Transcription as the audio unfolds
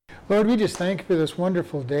Lord, we just thank you for this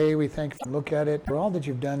wonderful day. We thank you for look at it, for all that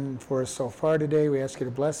you've done for us so far today. We ask you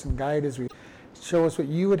to bless and guide as we show us what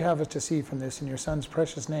you would have us to see from this in your Son's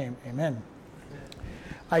precious name. Amen.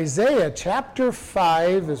 Isaiah chapter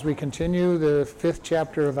 5, as we continue the 5th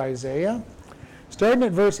chapter of Isaiah, starting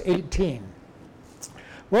at verse 18.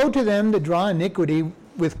 Woe to them that draw iniquity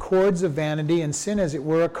with cords of vanity, and sin as it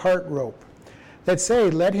were a cart rope, that say,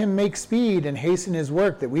 let him make speed and hasten his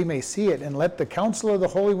work, that we may see it, and let the counsel of the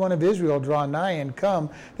Holy One of Israel draw nigh and come,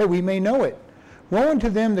 that we may know it. Woe unto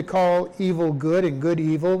them that call evil good and good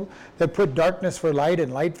evil, that put darkness for light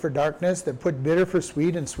and light for darkness, that put bitter for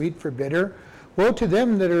sweet and sweet for bitter. Woe to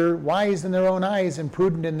them that are wise in their own eyes and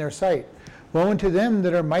prudent in their sight. Woe unto them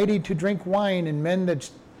that are mighty to drink wine, and men that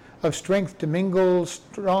of strength to mingle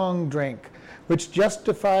strong drink, which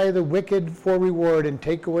justify the wicked for reward, and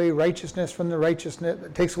take away righteousness from the righteousness,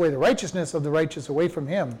 takes away the righteousness of the righteous away from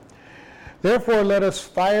him. Therefore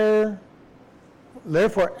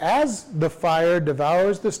as the fire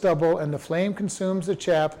devours the stubble, and the flame consumes the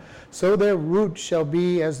chaff, so their root shall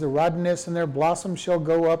be as the rottenness, and their blossom shall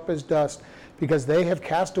go up as dust, because they have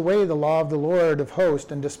cast away the law of the Lord of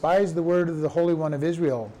hosts, and despised the word of the Holy One of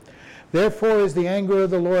Israel. Therefore is the anger of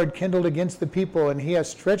the Lord kindled against the people, and he has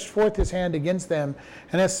stretched forth his hand against them,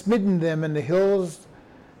 and has smitten them, and the hills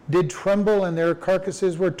did tremble, and their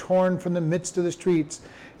carcasses were torn from the midst of the streets.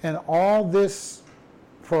 And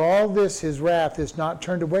for all this his wrath is not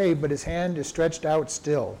turned away, but his hand is stretched out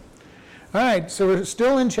still. All right, so we're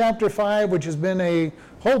still in chapter 5, which has been a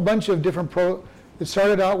whole bunch of different it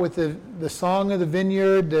started out with the song of the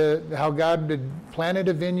vineyard, how God had planted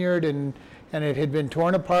a vineyard, and it had been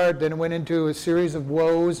torn apart. Then it went into a series of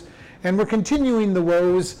woes, and we're continuing the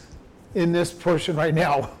woes in this portion right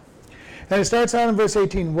now. And it starts out in verse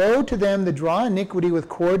 18. Woe to them that draw iniquity with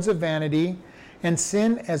cords of vanity, and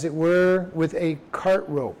sin as it were with a cart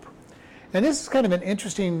rope. And this is kind of an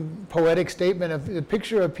interesting poetic statement of a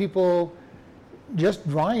picture of people just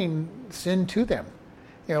drawing sin to them,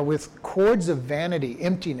 with cords of vanity,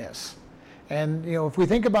 emptiness. And if we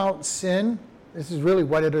think about sin, this is really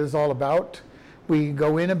what it is all about. We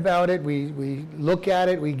go in about it, we look at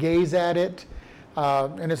it, we gaze at it,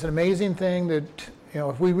 and it's an amazing thing that,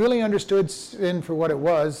 if we really understood sin for what it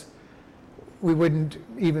was, we wouldn't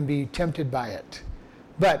even be tempted by it.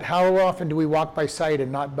 But how often do we walk by sight and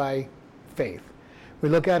not by faith? We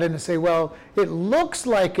look at it and say, well, it looks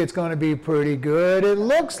like it's going to be pretty good. It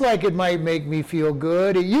looks like it might make me feel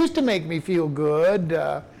good. It used to make me feel good.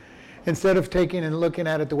 Instead of taking and looking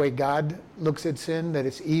at it the way God looks at sin, that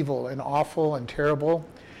it's evil and awful and terrible.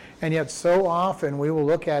 And yet so often we will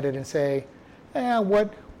look at it and say,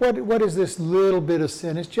 what is this little bit of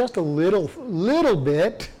sin? It's just a little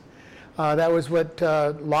bit. That was what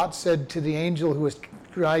Lot said to the angel who was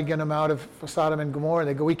dragging him out of Sodom and Gomorrah.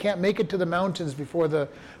 They go, we can't make it to the mountains before the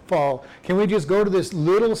fall. Can we just go to this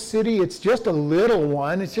little city? It's just a little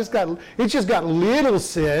one. It's just got little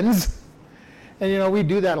sins. And we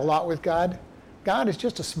do that a lot with God. God is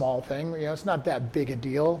just a small thing. It's not that big a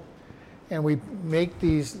deal. And we make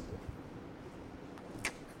these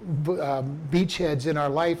beachheads in our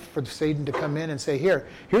life for Satan to come in and say,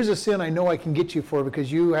 here's a sin I know I can get you for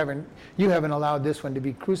because you haven't allowed this one to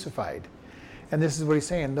be crucified. And this is what he's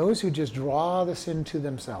saying. Those who just draw the sin to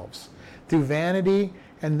themselves through vanity,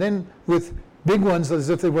 and then with big ones as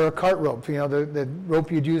if they were a cart rope, the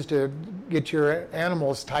rope you'd use to get your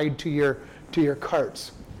animals tied to your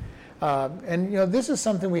carts. And this is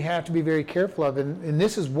something we have to be very careful of, and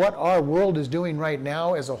this is what our world is doing right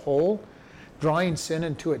now as a whole, drawing sin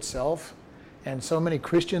into itself. And so many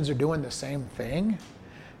Christians are doing the same thing.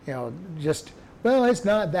 It's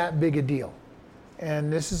not that big a deal.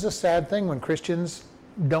 And this is a sad thing when Christians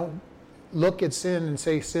don't look at sin and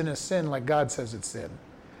say sin is sin like God says it's sin.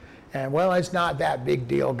 And it's not that big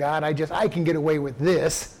deal, God. I can get away with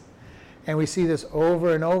this. And we see this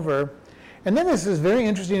over and over. And then this is very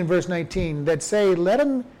interesting in verse 19, that say, let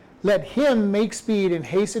him make speed and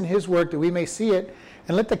hasten his work, that we may see it,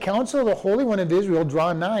 and let the counsel of the Holy One of Israel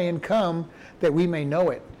draw nigh and come, that we may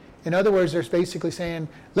know it. In other words, they're basically saying,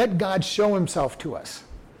 let God show himself to us.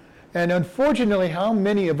 And unfortunately, how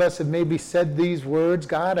many of us have maybe said these words,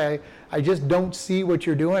 God, I just don't see what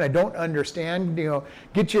you're doing. I don't understand.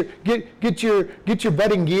 Get your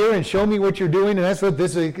butt in gear and show me what you're doing. And that's what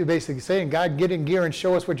this is basically saying. God, get in gear and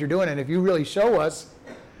show us what you're doing. And if you really show us,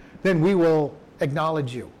 then we will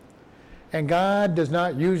acknowledge you. And God does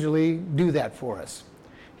not usually do that for us.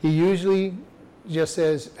 He usually just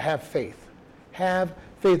says, have faith. Have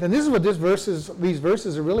faith. And this is what these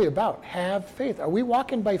verses are really about. Have faith. Are we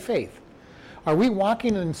walking by faith? Are we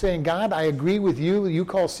walking and saying, God, I agree with you. You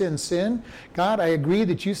call sin, sin. God, I agree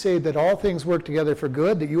that you say that all things work together for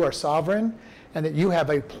good, that you are sovereign, and that you have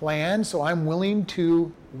a plan, so I'm willing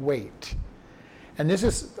to wait. And this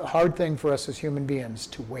is a hard thing for us as human beings,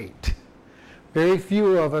 to wait. Very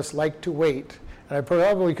few of us like to wait. And I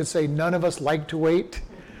probably could say none of us like to wait.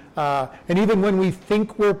 And even when we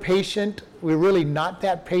think we're patient, we're really not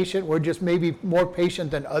that patient. We're just maybe more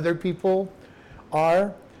patient than other people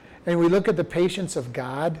are. And we look at the patience of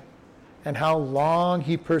God and how long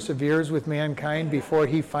he perseveres with mankind before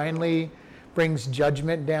he finally brings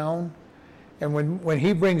judgment down. And when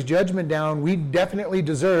he brings judgment down, we definitely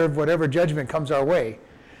deserve whatever judgment comes our way,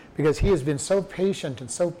 because he has been so patient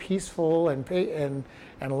and so peaceful and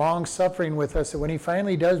long-suffering with us that when he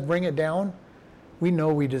finally does bring it down, we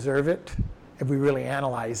know we deserve it if we really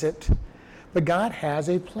analyze it. But God has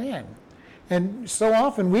a plan. And so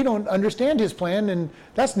often we don't understand his plan, and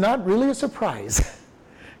that's not really a surprise.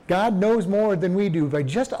 God knows more than we do by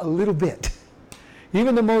just a little bit.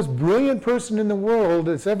 Even the most brilliant person in the world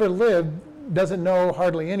that's ever lived doesn't know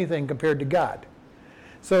hardly anything compared to God.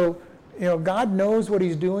 So, God knows what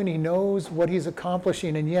he's doing. He knows what he's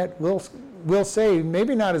accomplishing, and yet we'll say,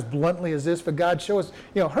 maybe not as bluntly as this, but God, show us,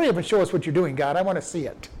 hurry up and show us what you're doing, God. I want to see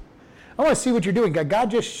it. I want to see what you're doing, God.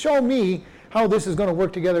 God, just show me how this is going to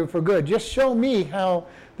work together for good. Just show me how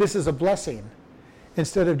this is a blessing,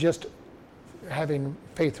 instead of just having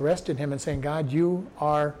faith rest in him and saying, God, you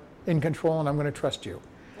are in control and I'm going to trust you.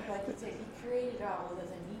 Like you said, he created all of us,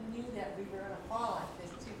 and he knew that we were going to fall like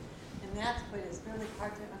this too. And that's what is really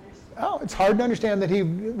hard to understand. Oh, it's hard to understand that he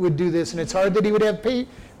would do this, and it's hard that he would have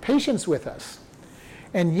patience with us.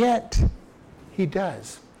 And yet, he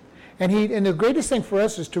does. And the greatest thing for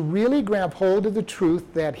us is to really grab hold of the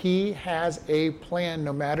truth that he has a plan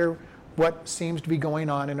no matter what seems to be going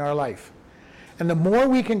on in our life. And the more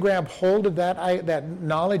we can grab hold of that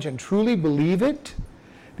knowledge and truly believe it,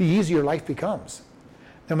 the easier life becomes.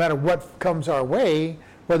 No matter what comes our way,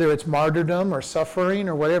 whether it's martyrdom or suffering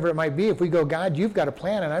or whatever it might be, if we go, God, you've got a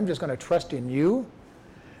plan and I'm just going to trust in you,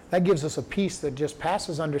 that gives us a peace that just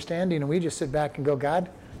passes understanding, and we just sit back and go, God,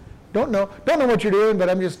 don't know what you're doing, but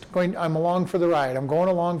I'm along for the ride. I'm going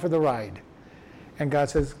along for the ride. And God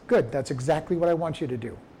says, good, that's exactly what I want you to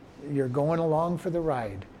do. You're going along for the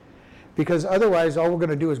ride. Because otherwise, all we're going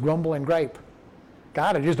to do is grumble and gripe.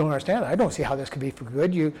 God, I just don't understand it. I don't see how this could be for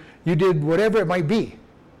good. You did whatever it might be.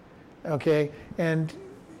 Okay? And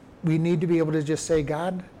we need to be able to just say,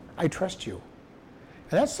 God, I trust you.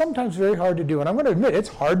 And that's sometimes very hard to do. And I'm going to admit, it's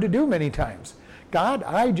hard to do many times. God,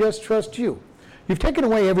 I just trust you. You've taken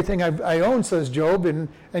away everything I own, says Job, and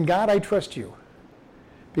God, I trust you.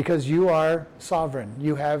 Because you are sovereign.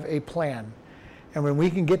 You have a plan. And when we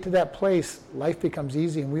can get to that place, life becomes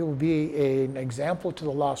easy, and we will be an example to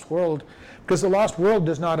the lost world, because the lost world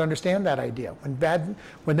does not understand that idea.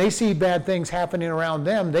 When they see bad things happening around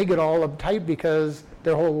them, they get all uptight because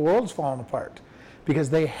their whole world's falling apart, because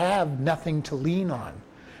they have nothing to lean on.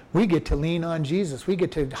 We get to lean on Jesus. We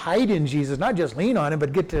get to hide in Jesus, not just lean on him,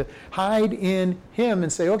 but get to hide in him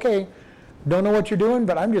and say, okay, don't know what you're doing,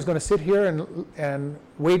 but I'm just going to sit here and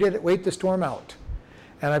wait the storm out.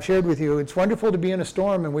 And I've shared with you, it's wonderful to be in a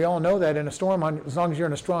storm, and we all know that in a storm, as long as you're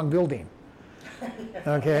in a strong building.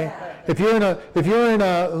 Okay? If you're in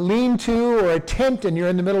a lean-to or a tent and you're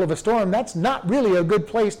in the middle of a storm, that's not really a good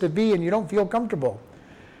place to be, and you don't feel comfortable.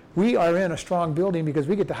 We are in a strong building because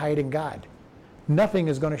we get to hide in God. Nothing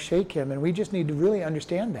is going to shake him, and we just need to really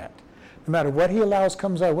understand that. No matter what he allows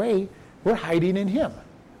comes our way, we're hiding in him.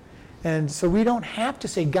 And so we don't have to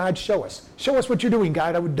say, God, show us. Show us what you're doing,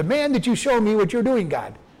 God. I would demand that you show me what you're doing,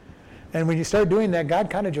 God. And when you start doing that, God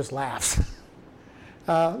kind of just laughs.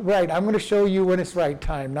 Right, I'm going to show you when it's right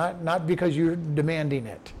time, not because you're demanding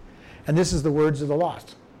it. And this is the words of the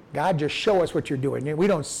lost. God, just show us what you're doing. We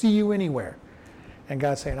don't see you anywhere. And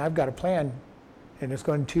God's saying, I've got a plan, and it's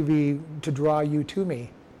going to be to draw you to me.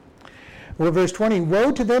 Well, verse 20,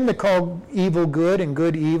 woe to them that call evil good and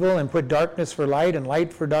good evil, and put darkness for light and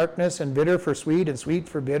light for darkness, and bitter for sweet and sweet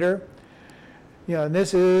for bitter. And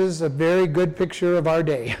this is a very good picture of our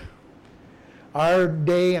day. Our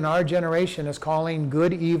day and our generation is calling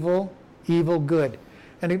good evil, evil good.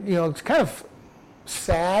 And it's kind of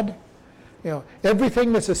sad.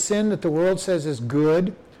 Everything that's a sin that the world says is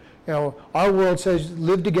good, our world says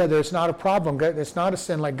live together. It's not a problem. It's not a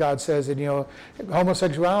sin like God says. And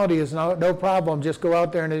homosexuality is no problem. Just go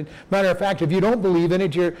out there. And matter of fact, if you don't believe in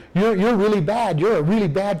it, you're really bad. You're a really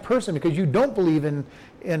bad person because you don't believe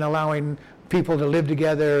in allowing people to live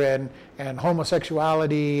together and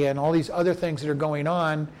homosexuality and all these other things that are going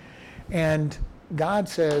on. And God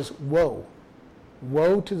says, woe.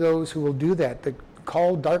 Woe to those who will do that, that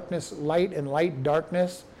call darkness light and light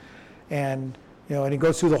darkness. And, and he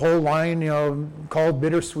goes through the whole line, called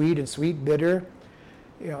bitter sweet and sweet bitter.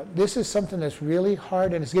 This is something that's really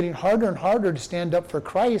hard, and it's getting harder and harder to stand up for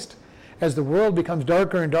Christ as the world becomes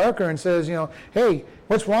darker and darker and says, hey,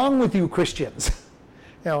 what's wrong with you Christians?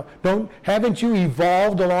 Haven't you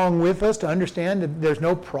evolved along with us to understand that there's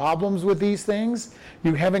no problems with these things?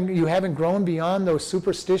 You haven't grown beyond those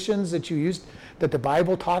superstitions that that the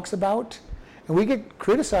Bible talks about? And we get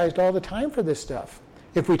criticized all the time for this stuff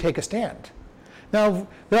if we take a stand. Now,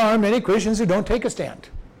 there are many Christians who don't take a stand.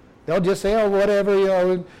 They'll just say, oh, whatever,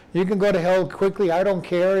 you can go to hell quickly, I don't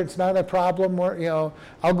care, it's not a problem, or,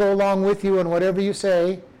 I'll go along with you in whatever you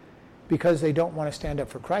say, because they don't want to stand up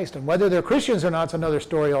for Christ. And whether they're Christians or not is another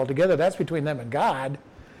story altogether. That's between them and God.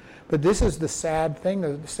 But this is the sad thing,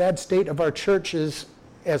 the sad state of our churches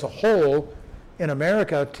as a whole in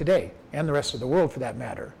America today, and the rest of the world for that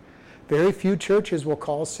matter. Very few churches will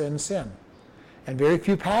call sin, sin. And very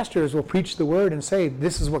few pastors will preach the word and say,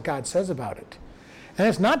 this is what God says about it. And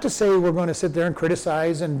it's not to say we're going to sit there and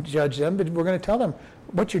criticize and judge them, but we're going to tell them,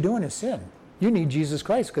 what you're doing is sin. You need Jesus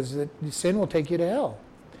Christ, because sin will take you to hell.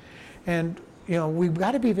 And, we've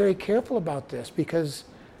got to be very careful about this, because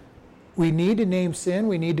we need to name sin,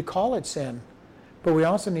 we need to call it sin, but we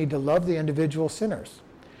also need to love the individual sinners.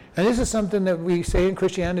 And this is something that we say in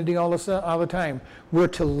Christianity all the time. We're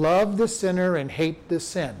to love the sinner and hate the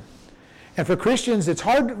sin. And for Christians, it's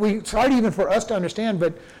hard even for us to understand,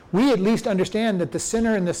 but we at least understand that the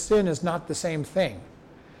sinner and the sin is not the same thing.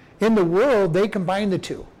 In the world, they combine the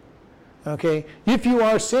two. Okay? If you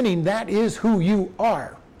are sinning, that is who you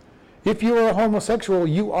are. If you are a homosexual,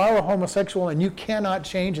 you are a homosexual, and you cannot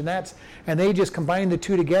change, and they just combine the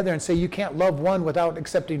two together and say you can't love one without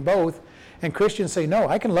accepting both. And Christians say, no,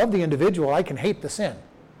 I can love the individual, I can hate the sin.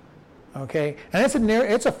 Okay? And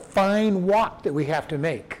it's a fine walk that we have to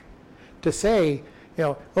make. To say,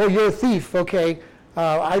 oh, you're a thief, okay,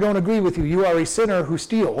 I don't agree with you. You are a sinner who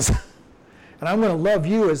steals. And I'm going to love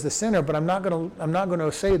you as the sinner, but I'm not going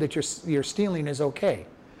to say that your stealing is okay.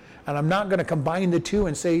 And I'm not going to combine the two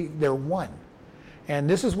and say they're one. And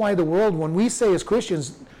this is why the world, when we say as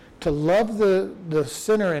Christians to love the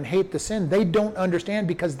sinner and hate the sin, they don't understand,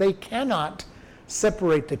 because they cannot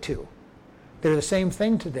separate the two. They're the same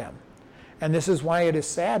thing to them. And this is why it is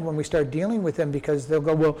sad when we start dealing with them, because they'll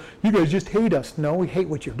go, well, you guys just hate us. No, we hate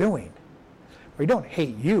what you're doing. We don't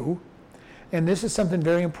hate you. And this is something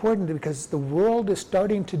very important, because the world is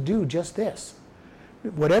starting to do just this.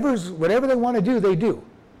 Whatever they want to do, they do.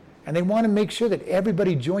 And they want to make sure that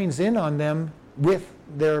everybody joins in on them with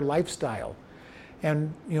their lifestyle.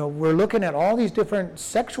 And we're looking at all these different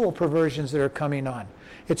sexual perversions that are coming on.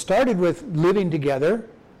 It started with living together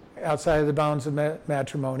outside of the bounds of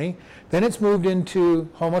matrimony. Then it's moved into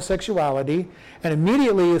homosexuality. And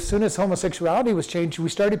immediately, as soon as homosexuality was changed, we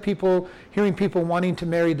started hearing people wanting to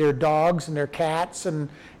marry their dogs and their cats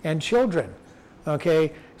and children.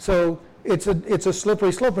 Okay? So it's a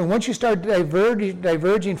slippery slope. And once you start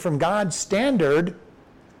diverging from God's standard,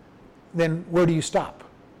 then where do you stop?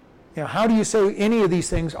 How do you say any of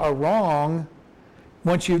these things are wrong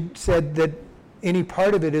once you said that any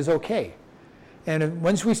part of it is okay? And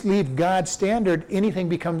once we leave God's standard, anything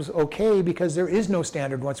becomes okay, because there is no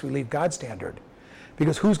standard once we leave God's standard.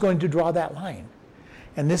 Because who's going to draw that line?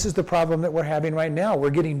 And this is the problem that we're having right now. We're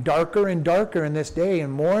getting darker and darker in this day,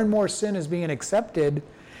 and more sin is being accepted,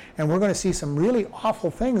 and we're going to see some really awful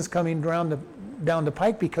things coming down the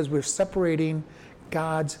pike, because we're separating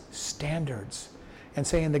God's standards and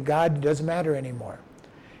saying that God doesn't matter anymore.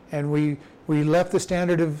 And we left the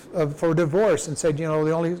standard for divorce and said,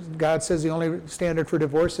 God says the only standard for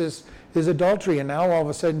divorce is adultery. And now all of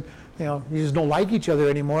a sudden, you just don't like each other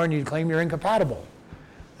anymore, and you claim you're incompatible.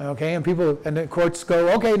 Okay, and the courts go,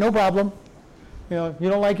 okay, no problem. You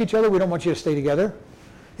don't like each other, we don't want you to stay together.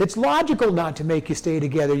 It's logical not to make you stay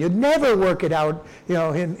together. You'd never work it out,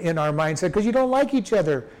 in our mindset, because you don't like each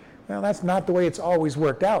other. Well, that's not the way it's always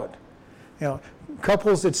worked out.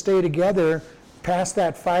 Couples that stay together past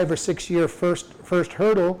that 5 or 6 year first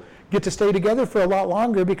hurdle get to stay together for a lot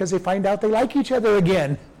longer, because they find out they like each other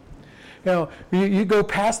again. You go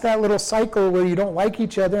past that little cycle where you don't like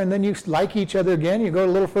each other, and then you like each other again. You go a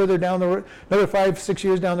little further down the road, another 5, 6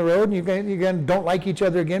 years down the road, and you again don't like each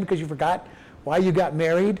other again because you forgot why you got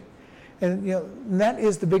married. And and that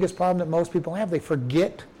is the biggest problem that most people have. They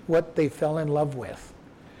forget what they fell in love with,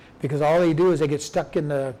 because all they do is they get stuck in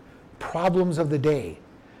the problems of the day.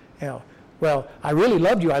 Well, I really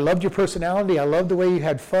loved you. I loved your personality. I loved the way you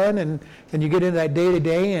had fun, and you get into that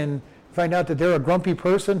day-to-day and find out that they're a grumpy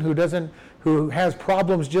person who doesn't who has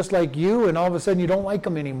problems just like you, and all of a sudden you don't like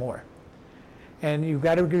them anymore. And you've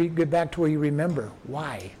got to get back to where you remember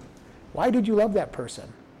why. Why did you love that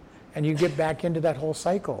person? And you get back into that whole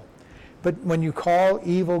cycle. But when you call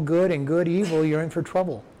evil good and good evil, you're in for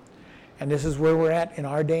trouble. And this is where we're at in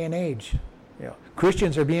our day and age.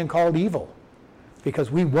 Christians are being called evil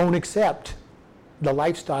because we won't accept the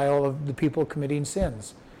lifestyle of the people committing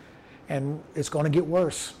sins. And it's going to get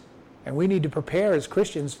worse. And we need to prepare as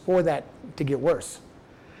Christians for that to get worse.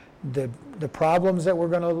 The problems that we're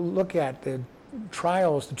going to look at, the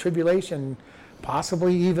trials, the tribulation,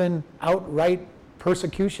 possibly even outright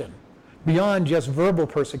persecution, beyond just verbal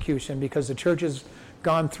persecution, because the church has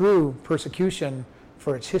gone through persecution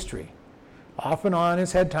for its history. Off and on,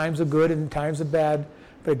 it's had times of good and times of bad,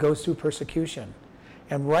 but it goes through persecution.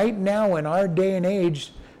 And right now, in our day and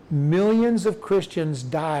age, millions of Christians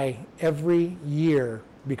die every year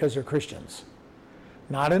because they're Christians.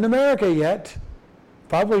 Not in America yet,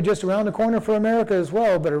 probably just around the corner for America as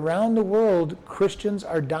well, but around the world, Christians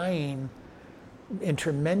are dying in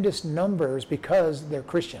tremendous numbers because they're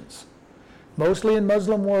Christians. Mostly in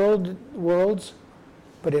Muslim worlds,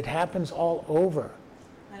 but it happens all over.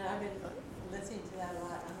 And I've been listening to that a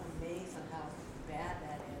lot. I'm amazed on how bad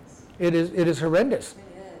that is. It is horrendous.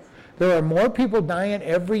 It is. There are more people dying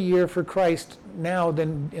every year for Christ now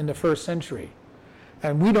than in the first century.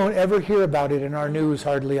 And we don't ever hear about it in our news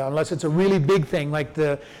hardly, unless it's a really big thing, like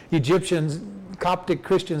the Egyptians, Coptic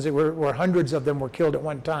Christians, that were hundreds of them were killed at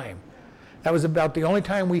one time. That was about the only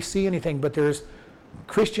time we see anything, but there's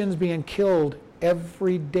Christians being killed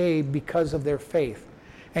every day because of their faith.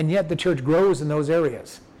 And yet the church grows in those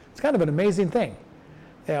areas. It's kind of an amazing thing,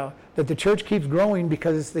 that the church keeps growing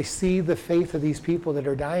because they see the faith of these people that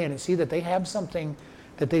are dying and see that they have something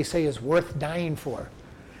that they say is worth dying for.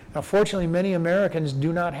 Now, fortunately, many Americans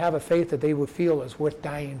do not have a faith that they would feel is worth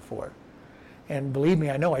dying for. And believe me,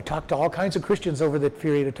 I know, I talked to all kinds of Christians over that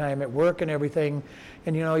period of time at work and everything,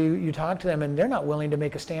 and you talk to them and they're not willing to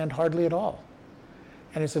make a stand hardly at all.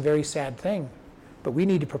 And it's a very sad thing. But we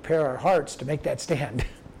need to prepare our hearts to make that stand.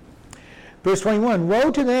 Verse 21,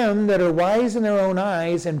 woe to them that are wise in their own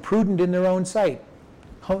eyes and prudent in their own sight.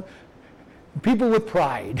 People with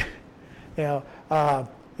pride.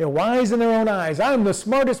 Wise in their own eyes. I'm the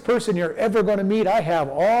smartest person you're ever going to meet. I have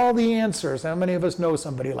all the answers. How many of us know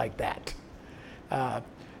somebody like that?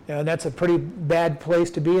 That's a pretty bad place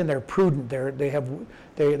to be, and they're prudent.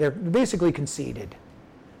 They're basically conceited.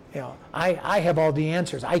 I have all the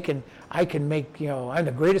answers. I can make. I'm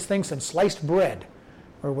the greatest thing since sliced bread,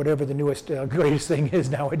 or whatever the newest greatest thing is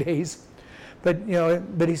nowadays. But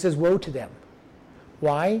he says, woe to them.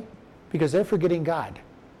 Why? Because they're forgetting God.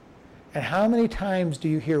 And how many times do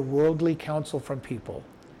you hear worldly counsel from people?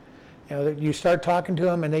 You start talking to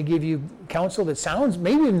them and they give you counsel that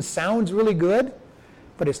maybe even sounds really good,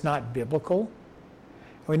 but it's not biblical.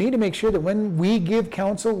 We need to make sure that when we give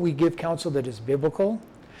counsel that is biblical.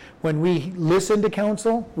 When we listen to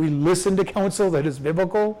counsel that is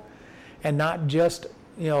biblical, and not just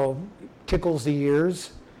tickles the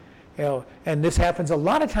ears. And this happens a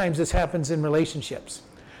lot of times. This happens in relationships.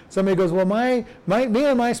 Somebody goes, well, me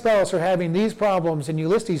and my spouse are having these problems, and you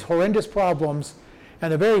list these horrendous problems,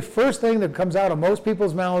 and the very first thing that comes out of most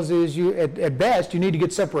people's mouths is, at best, you need to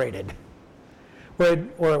get separated.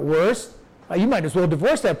 Or at worst, you might as well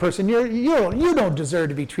divorce that person. You don't deserve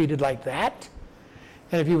to be treated like that.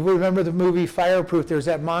 And if you remember the movie Fireproof, there's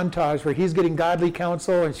that montage where he's getting godly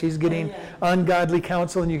counsel and she's getting ungodly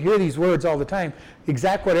counsel, and you hear these words all the time.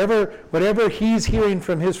 Whatever he's hearing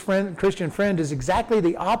from his Christian friend is exactly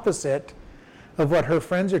the opposite of what her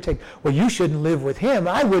friends are taking. Well, you shouldn't live with him.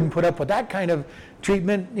 I wouldn't put up with that kind of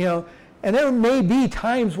treatment, And there may be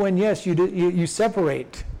times when, yes, you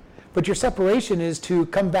separate, but your separation is to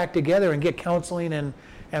come back together and get counseling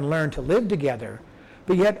and learn to live together.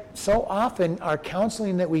 But yet, so often, our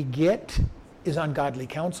counseling that we get is ungodly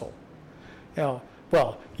counsel. I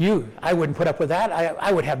wouldn't put up with that.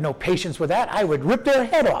 I would have no patience with that. I would rip their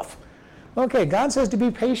head off. Okay, God says to be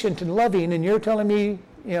patient and loving, and you're telling me,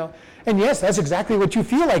 and yes, that's exactly what you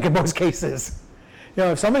feel like in most cases.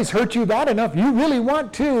 If somebody's hurt you bad enough, you really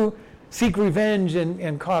want to seek revenge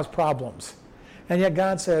and cause problems. And yet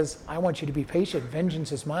God says, I want you to be patient.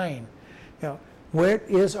 Vengeance is mine. Where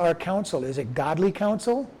is our counsel? Is it godly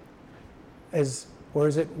counsel? Or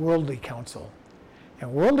is it worldly counsel?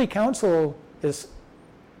 And worldly counsel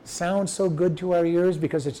sounds so good to our ears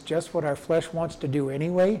because it's just what our flesh wants to do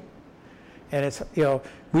anyway. And it's,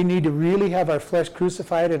 we need to really have our flesh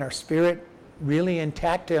crucified and our spirit really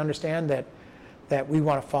intact to understand that we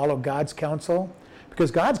want to follow God's counsel. Because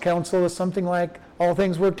God's counsel is something like, all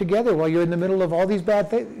things work together while you're in the middle of all these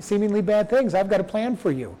seemingly bad things. I've got a plan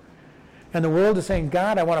for you. And the world is saying,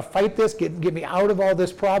 God, I want to fight this, get me out of all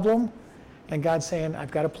this problem. And God's saying,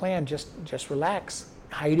 I've got a plan, just relax.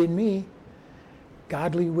 Hide in me.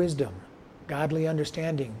 Godly wisdom, godly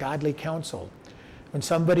understanding, godly counsel. When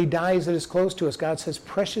somebody dies that is close to us, God says,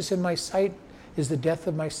 precious in my sight is the death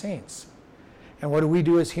of my saints. And what do we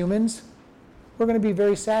do as humans? We're going to be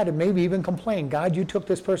very sad and maybe even complain, God, you took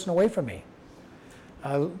this person away from me.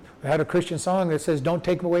 I had a Christian song that says, don't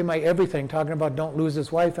take away my everything, talking about don't lose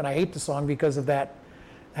his wife, and I hate the song because of that,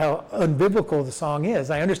 how unbiblical the song is.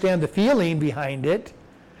 I understand the feeling behind it,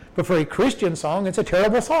 but for a Christian song, it's a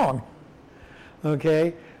terrible song.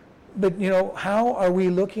 Okay? But, how are we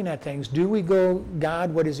looking at things? Do we go,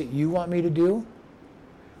 God, what is it you want me to do?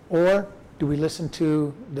 Or do we listen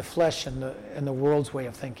to the flesh and the world's way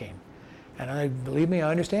of thinking? And believe me, I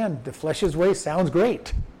understand. The flesh's way sounds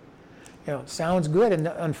great. It sounds good. And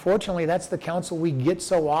unfortunately, that's the counsel we get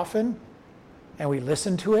so often. And we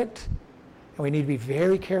listen to it. And we need to be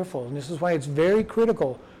very careful. And this is why it's very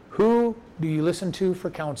critical. Who do you listen to for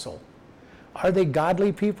counsel? Are they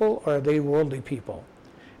godly people or are they worldly people?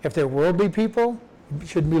 If they're worldly people, you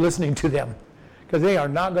shouldn't be listening to them. Because they are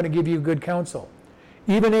not going to give you good counsel.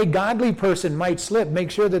 Even a godly person might slip.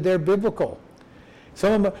 Make sure that they're biblical.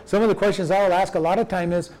 Some of the questions I'll ask a lot of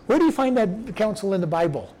time is, where do you find that counsel in the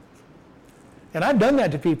Bible? And I've done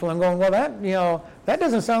that to people. I'm going, well, that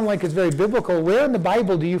doesn't sound like it's very biblical. Where in the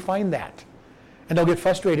Bible do you find that? And they'll get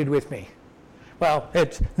frustrated with me. Well,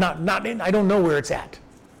 it's not I don't know where it's at.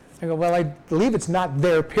 I go, well, I believe it's not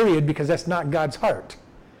there, period, because that's not God's heart.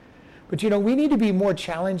 But we need to be more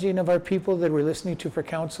challenging of our people that we're listening to for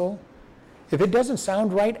counsel. If it doesn't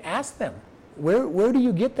sound right, ask them. Where do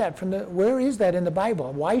you get that from? Where is that in the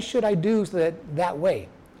Bible? Why should I do that way?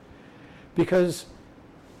 Because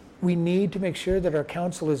we need to make sure that our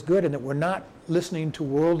counsel is good and that we're not listening to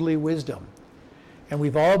worldly wisdom. And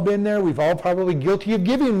we've all been there. We've all probably guilty of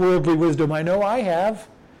giving worldly wisdom. I know I have.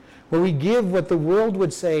 Where we give what the world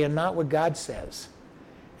would say and not what God says.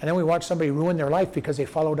 And then we watch somebody ruin their life because they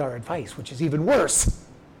followed our advice, which is even worse.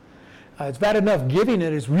 It's bad enough giving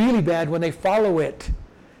it. Is really bad when they follow it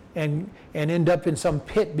and end up in some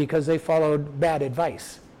pit because they followed bad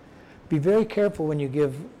advice. Be very careful when you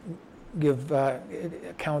give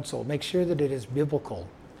counsel. Make sure that it is biblical.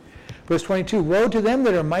 Verse 22, woe to them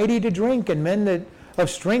that are mighty to drink and men that of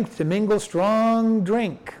strength to mingle strong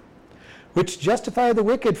drink, which justify the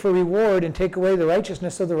wicked for reward and take away the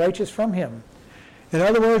righteousness of the righteous from him. In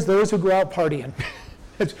other words, those who go out partying.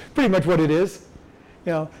 That's pretty much what it is.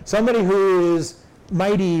 Somebody who is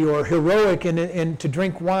mighty or heroic and to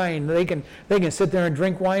drink wine, they can sit there and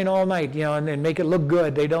drink wine all night, and make it look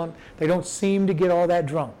good. They don't seem to get all that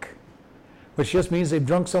drunk, which just means they've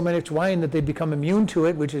drunk so much wine that they become immune to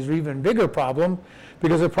it, which is an even bigger problem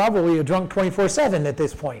because they're probably a drunk 24/7 at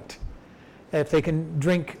this point, if they can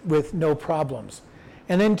drink with no problems.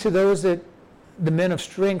 And then to those the men of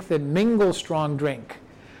strength that mingle strong drink.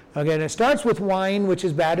 Again, it starts with wine, which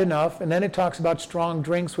is bad enough, and then it talks about strong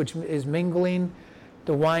drinks, which is mingling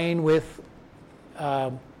the wine with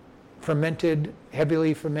heavily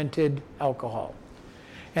fermented alcohol.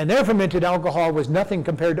 And their fermented alcohol was nothing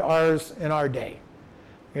compared to ours in our day.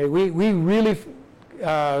 Okay, we really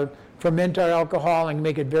ferment our alcohol and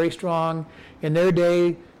make it very strong. In their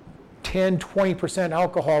day, 10-20%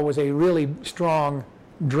 alcohol was a really strong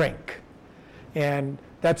drink. And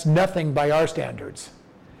that's nothing by our standards.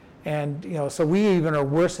 And so we even are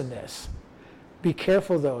worse in this. Be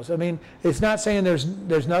careful of those. I mean, it's not saying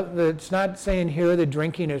it's not saying here that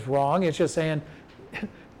drinking is wrong. It's just saying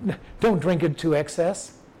don't drink it to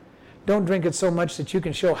excess. Don't drink it so much that you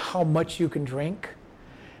can show how much you can drink.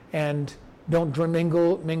 And don't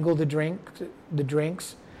mingle the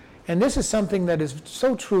drinks. And this is something that is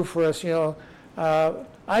so true for us.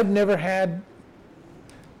 I've never had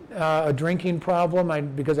a drinking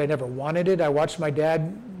problem because I never wanted it. I watched my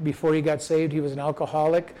dad before he got saved. He was an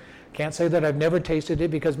alcoholic. Can't say that I've never tasted it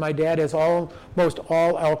because my dad, as almost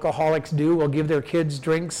all alcoholics do, will give their kids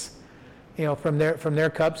drinks, from their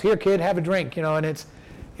cups. Here, kid, have a drink,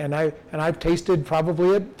 and I've tasted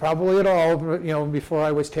probably it all, before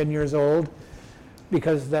I was 10 years old,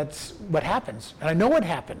 because that's what happens. And I know what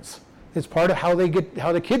happens. It's part of how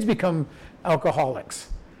the kids become alcoholics.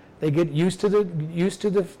 They get used to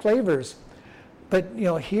the flavors. But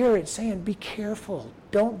here it's saying be careful.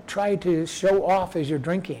 Don't try to show off as you're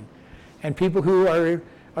drinking. And people who are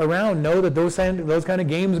around know that those kind of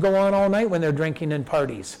games go on all night when they're drinking in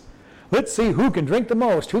parties. Let's see who can drink the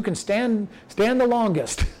most, who can stand the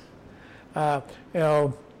longest.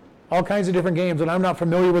 all kinds of different games, and I'm not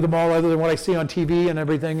familiar with them all other than what I see on TV and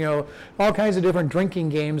everything, all kinds of different drinking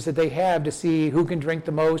games that they have to see who can drink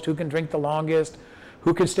the most, who can drink the longest,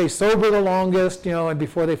 who can stay sober the longest, and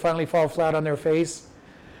before they finally fall flat on their face.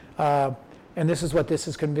 And this is what this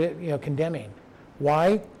is condemning.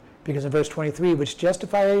 Why? Because in verse 23, which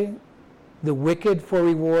justify the wicked for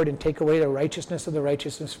reward and take away the righteousness of the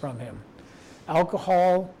righteousness from him.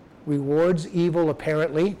 Alcohol rewards evil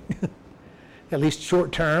apparently, at least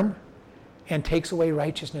short term, and takes away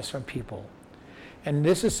righteousness from people. And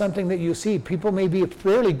this is something that you see. People may be a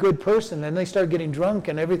fairly good person, and they start getting drunk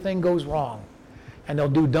and everything goes wrong. And they'll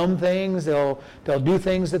do dumb things, they'll do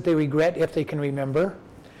things that they regret if they can remember.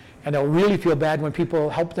 And they'll really feel bad when people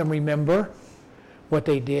help them remember what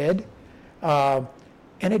they did.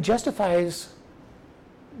 And it justifies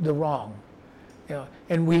the wrong.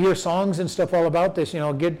 And we hear songs and stuff all about this,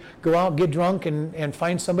 go out, get drunk, and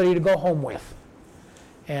find somebody to go home with.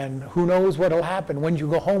 And who knows what will happen when you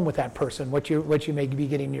go home with that person, what you may be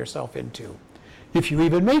getting yourself into, if you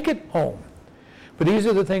even make it home. But these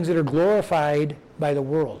are the things that are glorified by the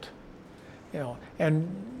world.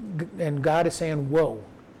 And God is saying, woe.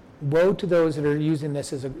 Woe to those that are using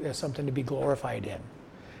this as something to be glorified in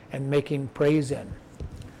and making praise in.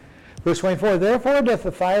 Verse 24, therefore doth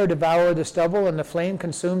the fire devour the stubble, and the flame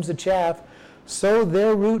consumes the chaff, so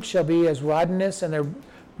their root shall be as rottenness, and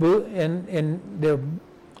their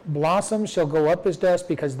blossoms shall go up as dust,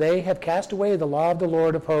 because they have cast away the law of the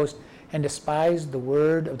Lord of hosts, and despised the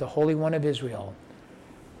word of the Holy One of Israel.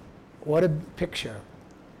 What a picture.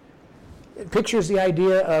 It pictures the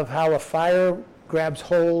idea of how a fire grabs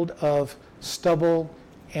hold of stubble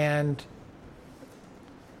and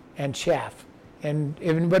chaff. And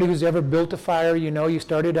anybody who's ever built a fire, you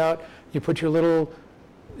started out, you put your little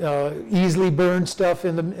easily burned stuff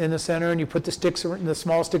in the center, and you put the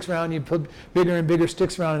small sticks around, you put bigger and bigger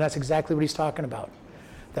sticks around, and that's exactly what he's talking about.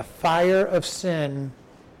 The fire of sin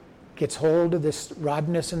gets hold of this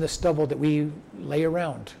rottenness and the stubble that we lay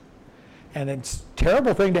around. And it's a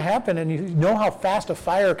terrible thing to happen, and you know how fast a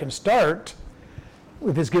fire can start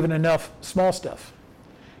if it's given enough small stuff.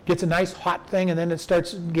 Gets a nice hot thing, and then it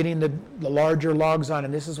starts getting the larger logs on.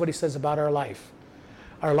 And this is what he says about our life.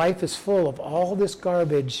 Our life is full of all this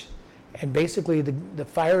garbage, and basically the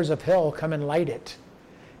fires of hell come and light it.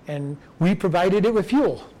 And we provided it with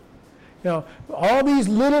fuel. All these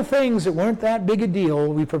little things that weren't that big a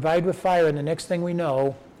deal, we provide with fire, and the next thing we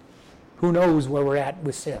know, who knows where we're at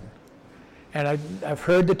with sin. And I've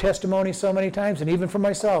heard the testimony so many times, and even from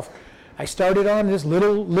myself, I started on this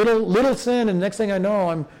little sin, and next thing I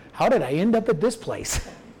know, how did I end up at this place?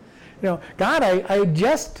 God,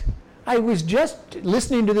 I was just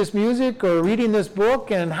listening to this music or reading this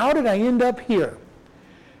book, and how did I end up here?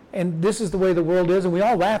 And this is the way the world is, and we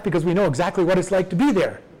all laugh because we know exactly what it's like to be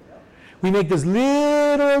there. We make this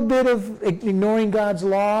little bit of ignoring God's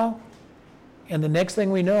law, and the next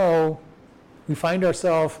thing we know, we find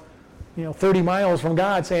ourselves, 30 miles from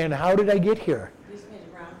God saying, how did I get here?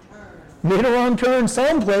 Made a wrong turn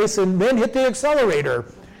someplace and then hit the accelerator.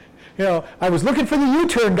 I was looking for the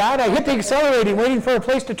U-turn, God. I hit the accelerator waiting for a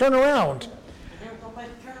place to turn around. There was no place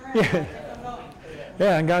to turn around.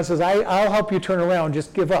 Yeah, and God says, I'll help you turn around.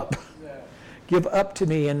 Just give up. Give up to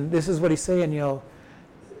me. And this is what he's saying,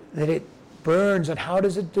 that it burns. And how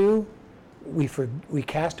does it do? We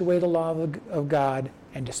cast away the law of God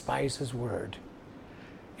and despise his word.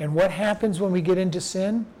 And what happens when we get into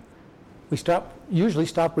sin? We usually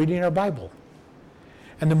stop reading our Bible.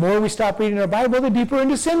 And the more we stop reading our Bible, the deeper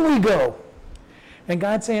into sin we go. And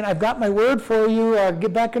God's saying, I've got my word for you.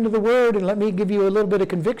 Get back into the word and let me give you a little bit of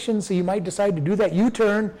conviction so you might decide to do that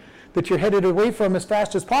U-turn that you're headed away from as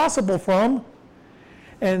fast as possible from.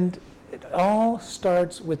 And it all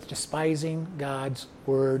starts with despising God's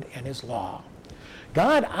word and his law.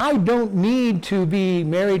 God, I don't need to be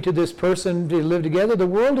married to this person to live together. The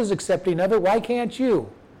world is accepting of it. Why can't you?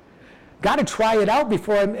 Got to try it out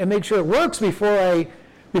and make sure it works before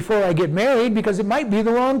I get married, because it might be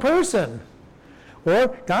the wrong person.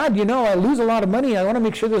 Or, God, I lose a lot of money. I want to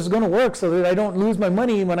make sure this is going to work so that I don't lose my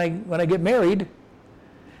money when I get married.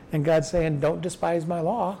 And God's saying, don't despise my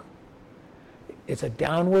law. It's a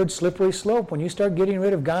downward, slippery slope. When you start getting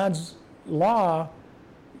rid of God's law,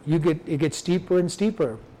 it gets steeper and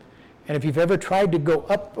steeper. And if you've ever tried to go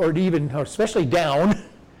up or especially down,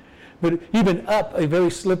 but even up a very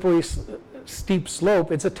slippery, steep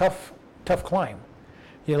slope, it's a tough climb.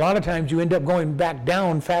 A lot of times you end up going back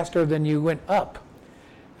down faster than you went up.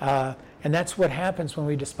 And that's what happens when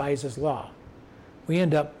we despise his law. We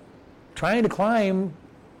end up trying to climb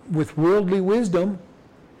with worldly wisdom,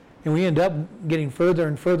 and we end up getting further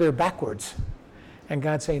and further backwards. And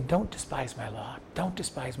God's saying, don't despise my law. Don't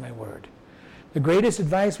despise my word. The greatest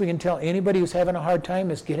advice we can tell anybody who's having a hard time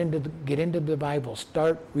is get into the Bible.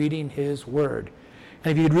 Start reading his word.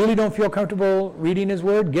 And if you really don't feel comfortable reading his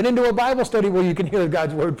word, get into a Bible study where you can hear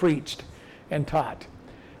God's word preached and taught.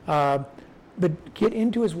 But get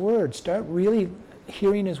into his word. Start really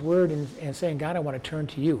hearing his word and saying, God, I want to turn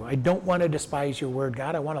to you. I don't want to despise your word.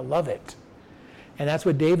 God, I want to love it. And that's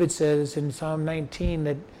what David says in Psalm 19,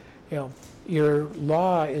 that your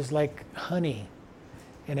law is like honey,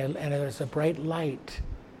 and it is a bright light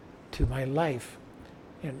to my life.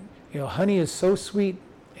 And honey is so sweet,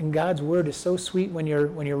 and God's word is so sweet when you're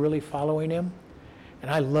really following him. And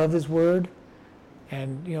I love his word.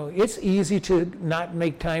 And it's easy to not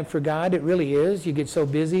make time for God. It really is. You get so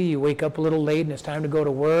busy, you wake up a little late, and it's time to go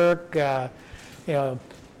to work.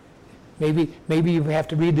 Maybe you have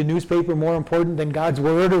to read the newspaper more important than God's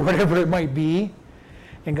word, or whatever it might be.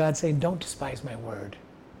 And God's saying, don't despise my word.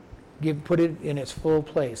 Put it in its full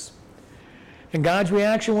place. And God's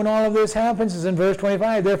reaction when all of this happens is in verse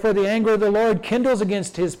 25. Therefore the anger of the Lord kindles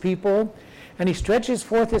against his people, and he stretches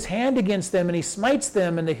forth his hand against them, and he smites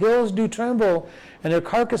them, and the hills do tremble, and their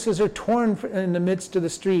carcasses are torn in the midst of the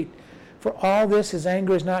street. For all this his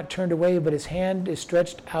anger is not turned away, but his hand is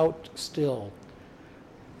stretched out still.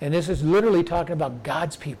 And this is literally talking about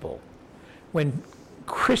God's people. When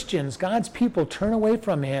Christians, God's people, turn away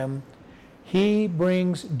from him, he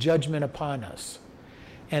brings judgment upon us.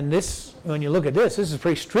 And this, when you look at this is a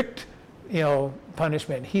pretty strict,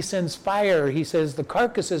 punishment. He sends fire. He says the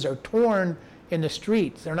carcasses are torn in the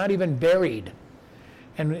streets. They're not even buried.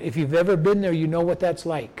 And if you've ever been there, you know what that's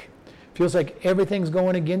like. Feels like everything's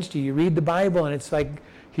going against you. You read the Bible, and it's like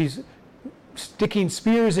he's sticking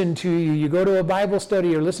spears into you. You go to a Bible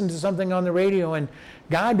study or listen to something on the radio, and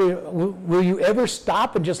God, will you ever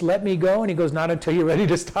stop and just let me go? And he goes, not until you're ready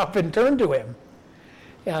to stop and turn to him.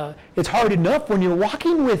 It's hard enough when you're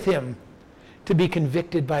walking with him to be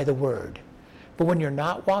convicted by the word. But when you're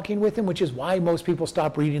not walking with him, which is why most people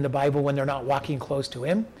stop reading the Bible when they're not walking close to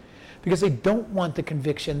him, because they don't want the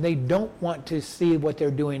conviction. They don't want to see what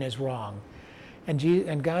they're doing is wrong.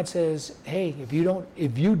 And God says, hey, if you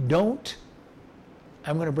don't,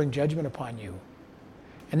 I'm going to bring judgment upon you.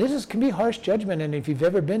 And this can be harsh judgment, and if you've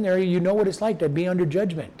ever been there, you know what it's like to be under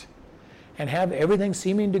judgment and have everything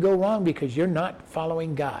seeming to go wrong because you're not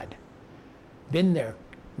following God. Been there,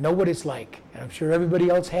 know what it's like, and I'm sure everybody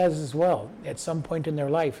else has as well at some point in their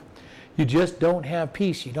life. You just don't have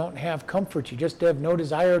peace, you don't have comfort, you just have no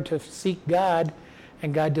desire to seek God,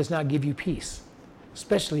 and God does not give you peace,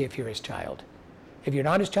 especially if you're his child. If you're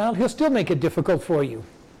not his child, he'll still make it difficult for you.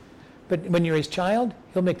 But when you're his child,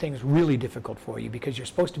 he'll make things really difficult for you because you're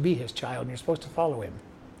supposed to be his child and you're supposed to follow him.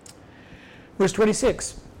 Verse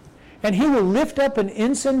 26, and he will lift up an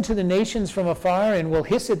ensign to the nations from afar and will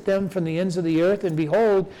hiss at them from the ends of the earth. And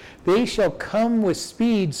behold, they shall come with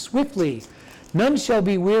speed swiftly. None shall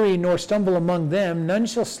be weary nor stumble among them. None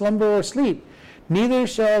shall slumber or sleep. Neither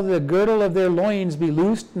shall the girdle of their loins be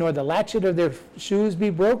loosed, nor the latchet of their shoes be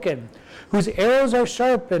broken. Whose arrows are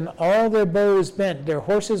sharp, and all their bows bent. Their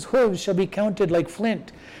horses' hooves shall be counted like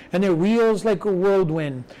flint, and their wheels like a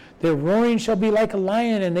whirlwind. Their roaring shall be like a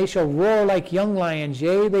lion, and they shall roar like young lions.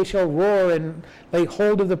 Yea, they shall roar and lay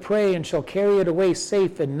hold of the prey, and shall carry it away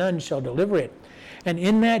safe, and none shall deliver it. And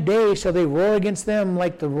in that day shall they roar against them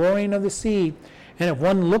like the roaring of the sea. And if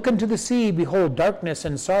one look into the sea, behold, darkness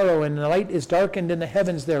and sorrow, and the light is darkened in the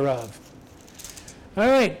heavens thereof. All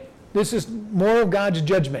right, this is more of God's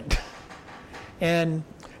judgment. And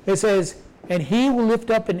it says, and he will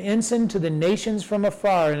lift up an ensign to the nations from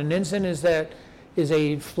afar. And an ensign is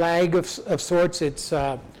a flag of sorts. It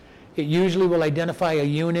usually will identify a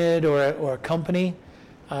unit or a company.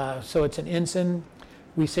 So it's an ensign.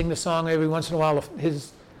 We sing the song every once in a while.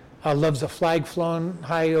 His loves a flag flown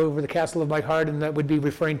high over the castle of my heart, and that would be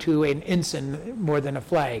referring to an ensign more than a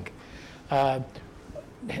flag.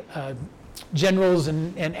 Generals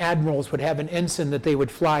and admirals would have an ensign that they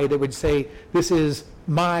would fly that would say, this is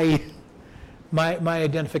my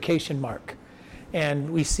identification mark. And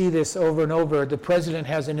we see this over and over. The president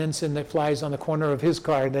has an ensign that flies on the corner of his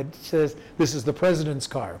car that says, this is the president's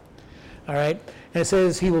car. All right? And it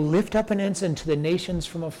says, he will lift up an ensign to the nations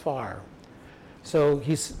from afar. So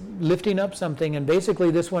he's lifting up something, and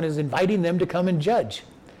basically this one is inviting them to come and judge.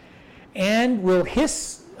 And will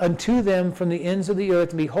hiss unto them from the ends of the earth,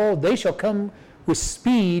 and behold, they shall come with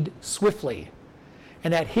speed swiftly.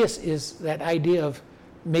 And that hiss is that idea of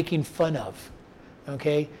making fun of.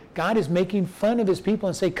 Okay? God is making fun of his people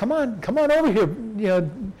and say, come on over here,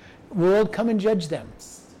 world, come and judge them.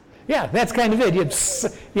 Yeah, that's kind of it.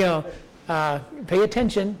 Pay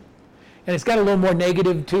attention. And it's got a little more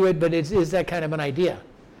negative to it, but it's that kind of an idea.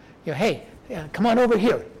 Hey, come on over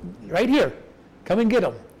here, right here. Come and get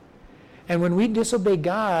them. And when we disobey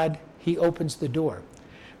God, he opens the door.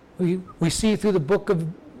 We see through the book of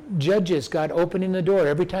Judges, God opening the door.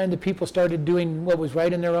 Every time the people started doing what was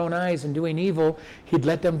right in their own eyes and doing evil, he'd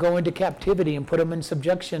let them go into captivity and put them in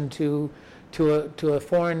subjection to a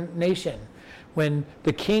foreign nation. When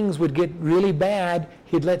the kings would get really bad,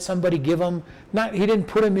 he'd let somebody give them, he didn't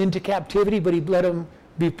put them into captivity, but he'd let them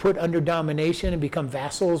be put under domination and become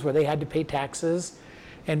vassals where they had to pay taxes.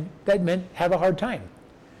 And that meant have a hard time.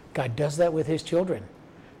 God does that with his children.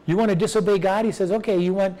 You want to disobey God? He says, okay,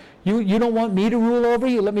 you don't want me to rule over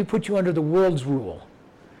you? Let me put you under the world's rule.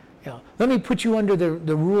 Let me put you under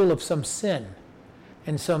the rule of some sin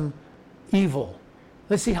and some evil.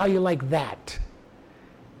 Let's see how you like that.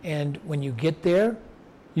 And when you get there,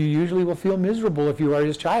 you usually will feel miserable. If you are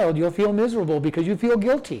his child, you'll feel miserable because you feel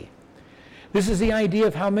guilty. This is the idea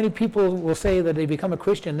of how many people will say that they become a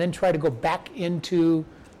Christian, then try to go back into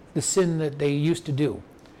the sin that they used to do.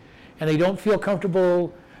 And they don't feel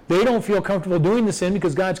comfortable. They don't feel comfortable doing the sin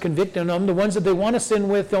because God's convicting them. The ones that they want to sin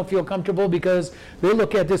with don't feel comfortable because they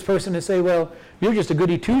look at this person and say, well, you're just a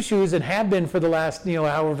goody two-shoes and have been for the last,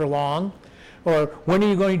 however long. Or when are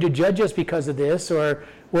you going to judge us because of this? Or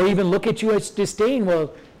even look at you as disdain.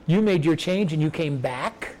 Well, you made your change and you came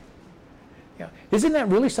back. Isn't that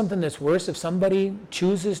really something that's worse if somebody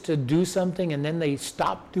chooses to do something and then they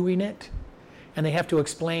stop doing it and they have to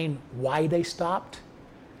explain why they stopped?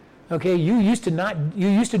 Okay, you used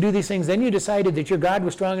to do these things, then you decided that your God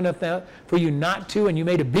was strong enough for you not to, and you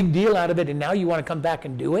made a big deal out of it, and now you want to come back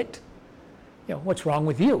and do it? What's wrong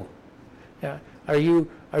with you? Are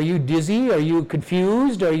you dizzy? Are you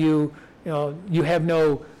confused? Are you have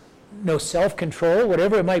no self-control?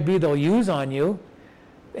 Whatever it might be they'll use on you.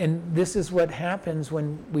 And this is what happens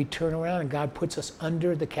when we turn around and God puts us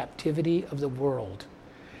under the captivity of the world.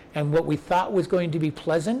 And what we thought was going to be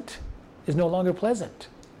pleasant is no longer pleasant.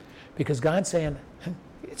 Because God's saying,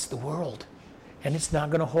 it's the world, and it's not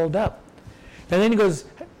going to hold up. And then he goes,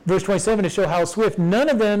 verse 27, to show how swift, none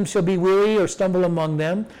of them shall be weary or stumble among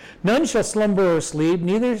them. None shall slumber or sleep,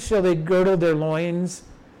 neither shall they girdle their loins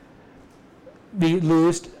be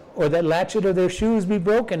loosed, or that latchet of their shoes be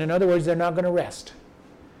broken. In other words, they're not going to rest.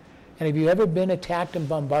 And have you ever been attacked and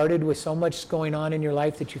bombarded with so much going on in your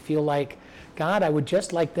life that you feel like, God, I would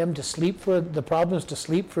just like them to sleep for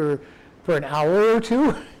an hour or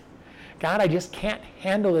two? God, I just can't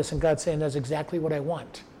handle this. And God's saying, that's exactly what I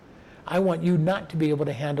want. I want you not to be able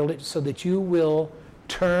to handle it so that you will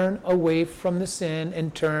turn away from the sin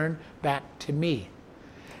and turn back to me.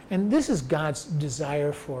 And this is God's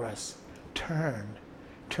desire for us. Turn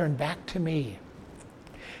back to me.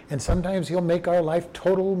 And sometimes he'll make our life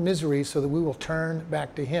total misery so that we will turn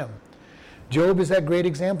back to him. Job is that great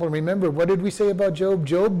example. And remember, what did we say about Job?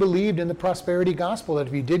 Job believed in the prosperity gospel, that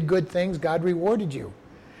if you did good things, God rewarded you.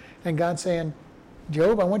 And God's saying,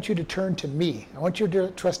 Job, I want you to turn to me. I want your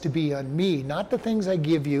trust to be on me, not the things I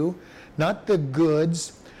give you, not the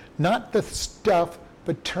goods, not the stuff,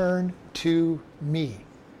 but turn to me.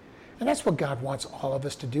 And that's what God wants all of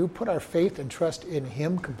us to do, put our faith and trust in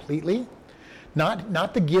him completely.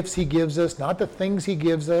 Not the gifts he gives us, not the things he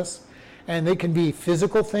gives us. And they can be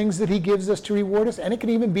physical things that he gives us to reward us, and it can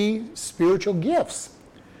even be spiritual gifts.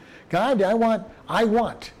 God, I want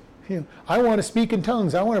to speak in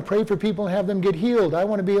tongues. I want to pray for people and have them get healed. I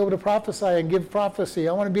want to be able to prophesy and give prophecy.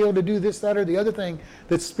 I want to be able to do this, that, or the other thing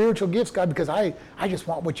that's spiritual gifts, God, because I just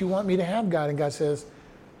want what you want me to have, God. And God says,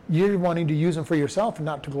 you're wanting to use them for yourself and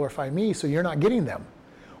not to glorify me, so you're not getting them.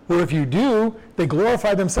 Or if you do, they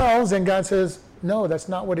glorify themselves, and God says, no, that's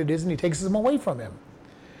not what it is, and he takes them away from him.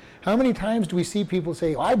 How many times do we see people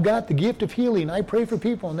say, I've got the gift of healing. I pray for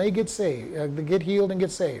people, and they get saved, they get healed and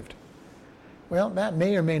get saved. Well, that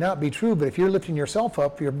may or may not be true, but if you're lifting yourself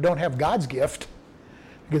up, you don't have God's gift,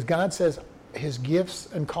 because God says his gifts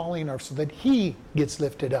and calling are so that he gets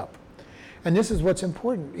lifted up. And this is what's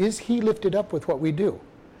important. Is he lifted up with what we do?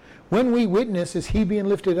 When we witness, is he being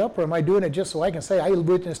lifted up, or am I doing it just so I can say I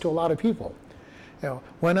witness to a lot of people?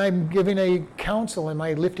 When I'm giving a counsel, am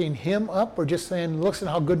I lifting him up, or just saying, listen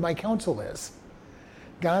how good my counsel is?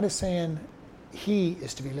 God is saying he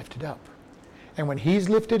is to be lifted up. And when he's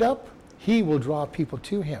lifted up, he will draw people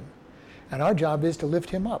to him. And our job is to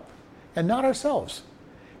lift him up, and not ourselves.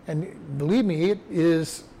 And believe me, it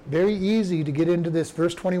is very easy to get into this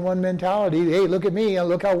verse 21 mentality. Hey, look at me,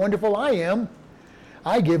 look how wonderful I am.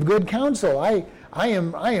 I give good counsel. I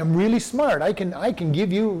am really smart. I can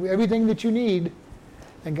give you everything that you need.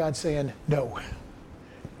 And God's saying, no,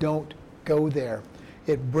 don't go there.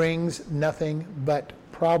 It brings nothing but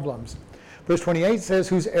problems. Verse 28 says,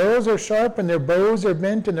 whose arrows are sharp and their bows are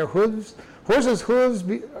bent and their horses' hooves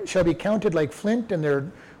shall be counted like flint and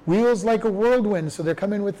their wheels like a whirlwind. So they're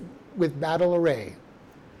coming with battle array.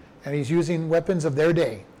 And he's using weapons of their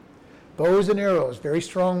day. Bows and arrows, very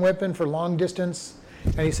strong weapon for long distance.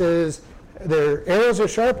 And he says their arrows are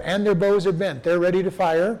sharp and their bows are bent. They're ready to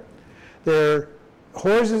fire. Their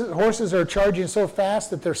horses are charging so fast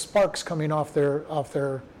that there's sparks coming off their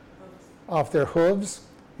hooves.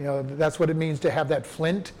 You know, that's what it means to have that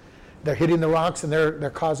flint. They're hitting the rocks and they're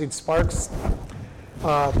causing sparks.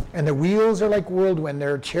 And the wheels are like whirlwind.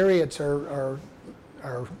 Their chariots are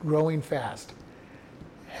growing fast.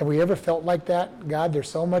 Have we ever felt like that? God, there's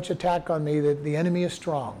so much attack on me that the enemy is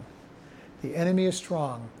strong. The enemy is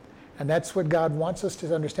strong. And that's what God wants us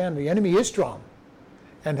to understand. The enemy is strong.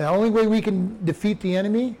 And the only way we can defeat the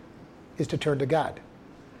enemy is to turn to God.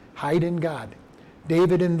 Hide in God.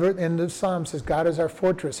 David in the Psalm says, God is our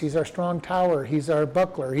fortress. He's our strong tower. He's our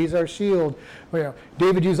buckler. He's our shield. Well,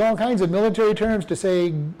 David used all kinds of military terms to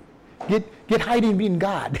say, get hiding in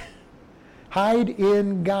God. Hide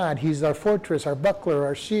in God. He's our fortress, our buckler,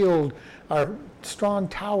 our shield, our strong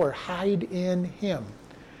tower. Hide in him.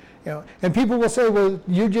 You know, and people will say, well,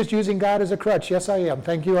 you're just using God as a crutch. Yes, I am.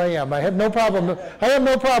 Thank you, I am. I have no problem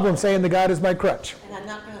saying that God is my crutch. And I'm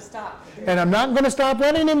not going to stop. And I'm not going to stop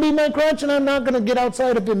letting him be my crutch, and I'm not going to get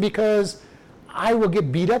outside of him because I will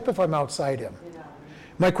get beat up if I'm outside him. You know.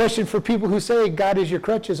 My question for people who say God is your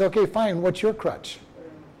crutch is, okay, fine, what's your crutch?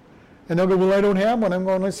 And they'll go, well, I don't have one. I'm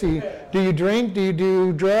going, let's see. Do you drink? Do you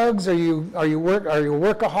do drugs? Are you a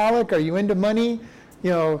workaholic? Are you into money?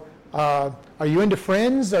 You know, are you into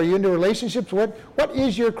friends? Are you into relationships? What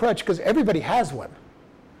is your crutch? Because everybody has one.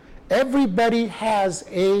 Everybody has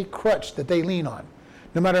a crutch that they lean on.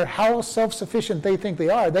 No matter how self-sufficient they think they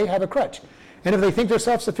are, they have a crutch. And if they think they're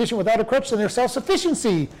self-sufficient without a crutch, then their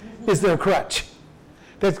self-sufficiency is their crutch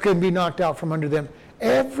that's going to be knocked out from under them.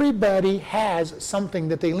 Everybody has something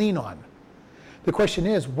that they lean on. The question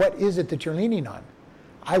is, what is it that you're leaning on?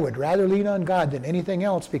 I would rather lean on God than anything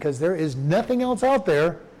else because there is nothing else out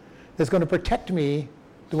there that's going to protect me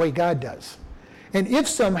the way God does. And if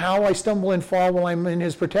somehow I stumble and fall while I'm in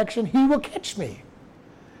his protection, he will catch me.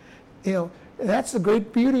 You know, that's the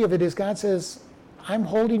great beauty of it is God says, I'm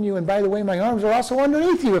holding you, and by the way, my arms are also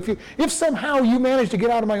underneath you. If somehow you manage to get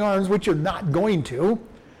out of my arms, which you're not going to,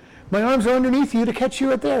 my arms are underneath you to catch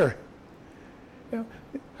you right there. You know,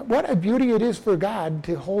 what a beauty it is for God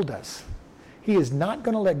to hold us. He is not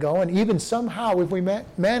going to let go, and even somehow, if we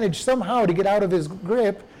manage somehow to get out of his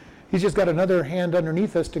grip, he's just got another hand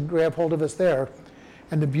underneath us to grab hold of us there.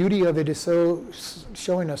 And the beauty of it is so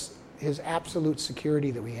showing us his absolute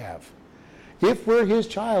security that we have. If we're his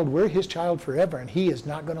child forever, and he is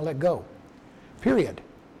not going to let go. Period.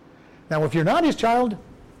 Now, if you're not his child,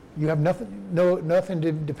 you have nothing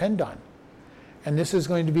to depend on. And this is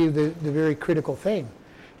going to be the very critical thing.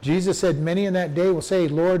 Jesus said, many in that day will say,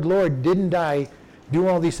 Lord, Lord, didn't I do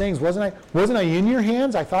all these things? Wasn't I in your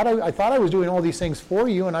hands? I thought I was doing all these things for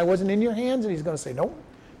you, and I wasn't in your hands? And he's going to say, nope,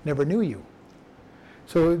 never knew you.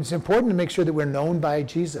 So it's important to make sure that we're known by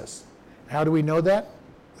Jesus. How do we know that?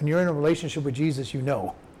 When you're in a relationship with Jesus, you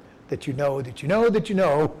know that you know that you know that you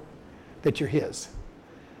know that you're his.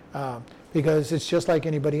 Because it's just like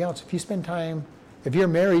anybody else. If you spend time, if you're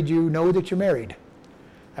married, you know that you're married.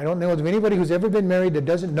 I don't know of anybody who's ever been married that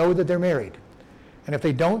doesn't know that they're married. And if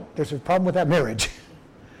they don't, there's a problem with that marriage.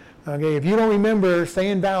 Okay, if you don't remember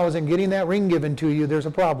saying vows and getting that ring given to you, there's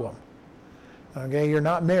a problem. Okay, you're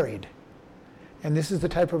not married. And this is the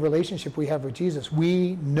type of relationship we have with Jesus.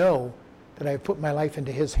 We know that I've put my life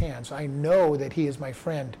into his hands. I know that he is my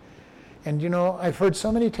friend. And you know, I've heard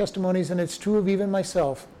so many testimonies, and it's true of even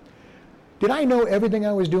myself. Did I know everything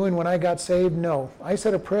I was doing when I got saved? No. I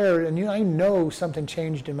said a prayer, and I know something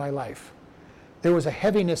changed in my life. There was a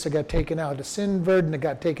heaviness that got taken out, a sin burden that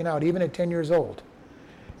got taken out, even at 10 years old.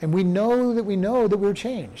 And we know that we're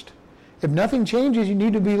changed. If nothing changes, you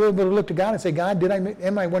need to be able to look to God and say, God,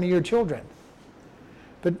 am I one of your children?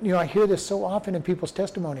 But I hear this so often in people's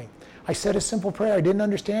testimony. I said a simple prayer, I didn't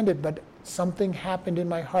understand it, but something happened in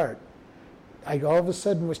my heart. I all of a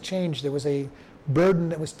sudden was changed. There was a burden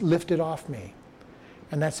that was lifted off me.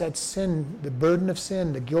 And that's that sin, the burden of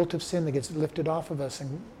sin, the guilt of sin that gets lifted off of us,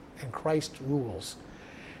 and Christ rules.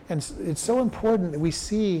 And it's so important that we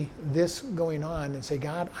see this going on and say,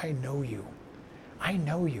 God, I know you. I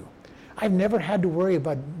know you. I've never had to worry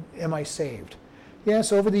about, am I saved?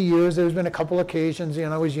 Yes, over the years, there's been a couple occasions,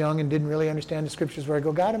 I was young and didn't really understand the scriptures where I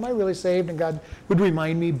go, God, am I really saved? And God would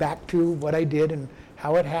remind me back to what I did and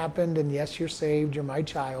how it happened. And yes, you're saved. You're my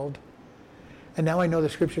child. And now I know the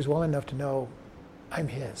scriptures well enough to know I'm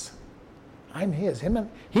his. I'm his.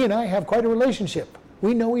 He and I have quite a relationship.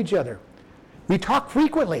 We know each other. We talk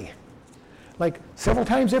frequently, like several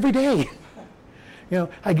times every day.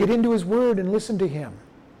 I get into his word and listen to him.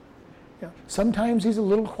 Sometimes he's a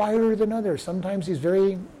little quieter than others. Sometimes he's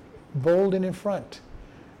very bold and in front.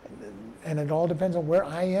 And it all depends on where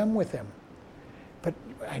I am with him. But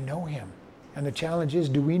I know him. And the challenge is,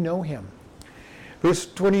 do we know him? Verse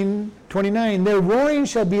 29, their roaring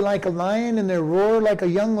shall be like a lion, and their roar like a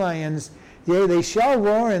young lion's. Yea, they shall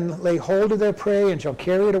roar and lay hold of their prey, and shall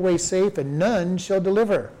carry it away safe, and none shall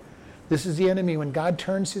deliver. This is the enemy when God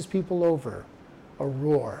turns his people over, a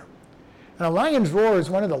roar. And a lion's roar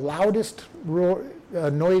is one of the loudest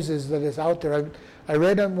noises that is out there. I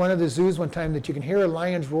read on one of the zoos one time that you can hear a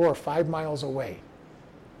lion's roar 5 miles away.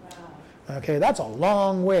 Wow. Okay, that's a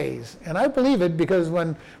long ways, and I believe it because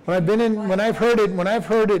when I've heard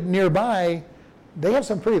it nearby, they have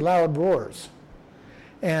some pretty loud roars.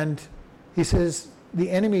 And he says the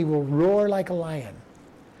enemy will roar like a lion,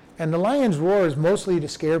 and the lion's roar is mostly to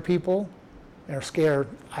scare people, or scare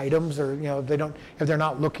items, or if they're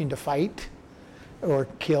not looking to fight or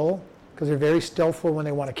kill, because they're very stealthful when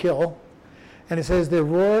they want to kill. And it says they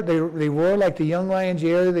roar like the young lion's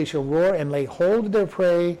ear. They shall roar and lay hold of their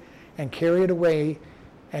prey and carry it away,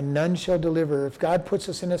 and none shall deliver. If God puts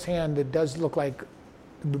us in his hand, it does look like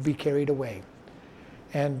it would be carried away.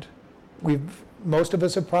 And most of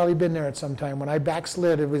us have probably been there at some time. When I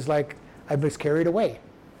backslid, it was like I was carried away.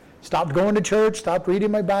 Stopped going to church, stopped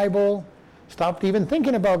reading my Bible, stopped even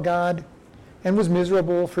thinking about God, and was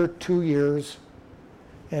miserable for 2 years.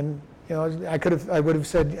 And I would have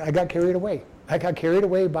said I got carried away. I got carried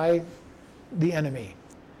away by the enemy,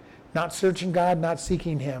 not searching God, not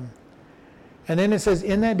seeking him. And then it says,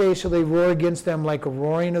 in that day shall they roar against them like a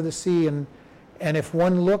roaring of the sea, and if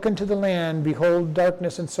one look into the land, behold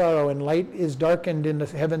darkness and sorrow, and light is darkened in the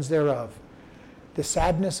heavens thereof. The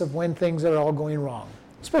sadness of when things are all going wrong,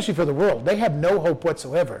 especially for the world. They have no hope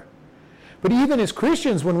whatsoever. But even as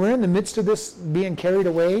Christians, when we're in the midst of this being carried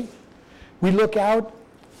away, we look out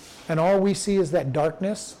and all we see is that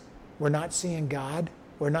darkness. We're not seeing God.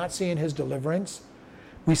 We're not seeing his deliverance.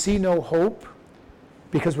 We see no hope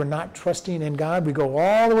because we're not trusting in God. We go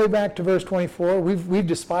all the way back to verse 24. We've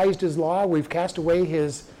despised his law. We've cast away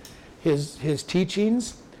his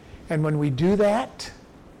teachings. And when we do that,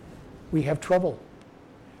 we have trouble.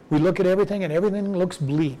 We look at everything and everything looks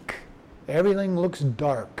bleak. Everything looks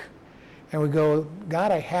dark. And we go,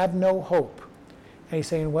 God, I have no hope. And he's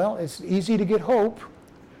saying, well, it's easy to get hope.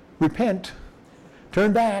 Repent.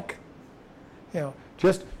 Turn back.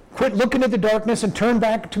 Just quit looking at the darkness and turn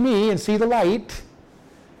back to me and see the light.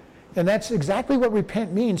 And that's exactly what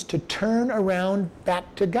repent means, to turn around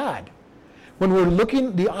back to God. When we're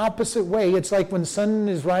looking the opposite way, it's like when sun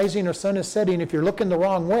is rising or sun is setting. If you're looking the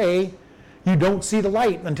wrong way, you don't see the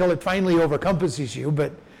light until it finally overcompasses you.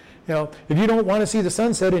 But if you don't want to see the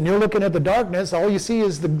sunset and you're looking at the darkness, all you see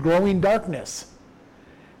is the growing darkness.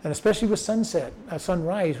 And especially with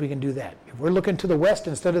sunrise, we can do that. If we're looking to the west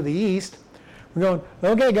instead of the east, we're going,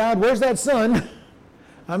 okay, God, where's that sun?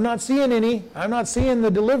 I'm not seeing any. I'm not seeing the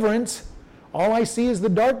deliverance. All I see is the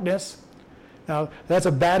darkness. Now, that's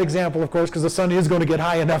a bad example, of course, because the sun is going to get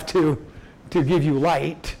high enough to give you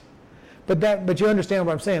light. But you understand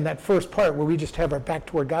what I'm saying, that first part where we just have our back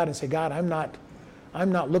toward God and say, God, I'm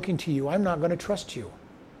not looking to you. I'm not going to trust you.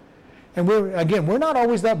 And we're not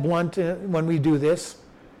always that blunt when we do this.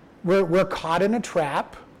 We're caught in a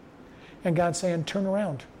trap, and God's saying, turn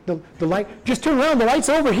around. The light, just turn around. The light's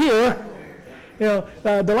over here.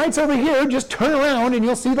 The light's over here. Just turn around, and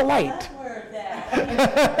you'll see the light.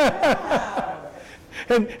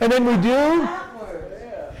 and then we do.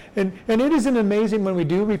 And it isn't amazing when we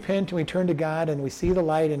do repent and we turn to God and we see the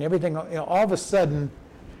light and everything. All of a sudden,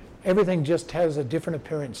 everything just has a different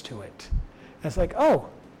appearance to it. And it's like, oh.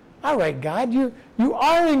 All right, God, you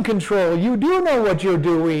are in control. You do know what you're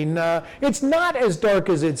doing. It's not as dark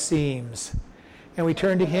as it seems. And we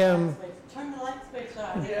turn to him. Turn the light switch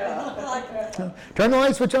on. Yeah. Turn the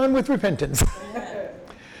light switch on with repentance.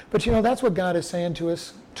 But that's what God is saying to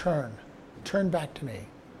us. Turn back to me.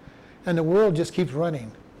 And the world just keeps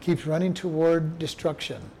running toward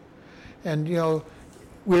destruction. And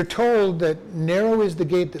we're told that narrow is the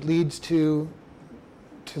gate that leads to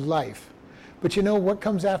life. But what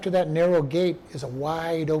comes after that narrow gate is a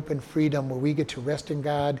wide open freedom where we get to rest in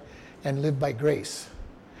God and live by grace.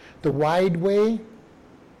 The wide way,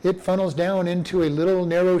 it funnels down into a little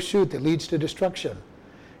narrow chute that leads to destruction.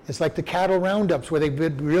 It's like the cattle roundups where they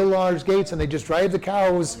build real large gates and they just drive the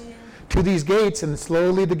cows to these gates, and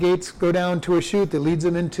slowly the gates go down to a chute that leads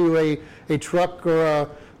them into a truck or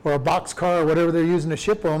a box car or whatever they're using to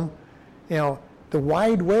ship them. the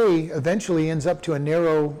wide way eventually ends up to a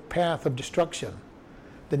narrow path of destruction.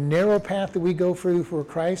 The narrow path that we go through for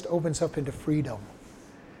Christ opens up into freedom.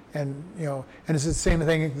 And and it's the same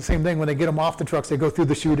thing when they get them off the trucks, they go through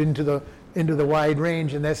the chute into the wide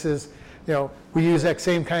range. And this is, we use that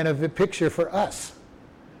same kind of a picture for us.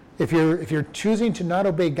 If you're choosing to not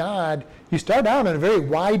obey God, you start out on a very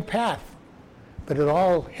wide path, but it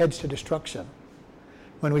all heads to destruction.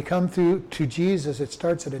 When we come through to Jesus, it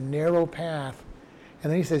starts at a narrow path,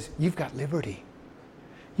 and then he says, you've got liberty.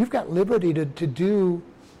 You've got liberty to do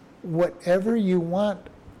whatever you want,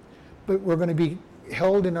 but we're going to be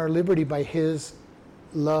held in our liberty by his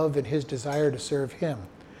love and his desire to serve him.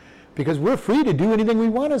 Because we're free to do anything we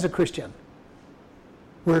want as a Christian.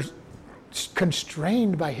 We're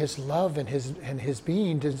constrained by his love and his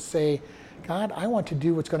being to say, God, I want to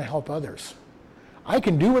do what's going to help others. I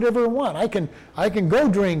can do whatever I want. I can go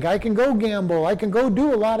drink. I can go gamble. I can go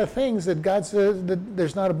do a lot of things that God says that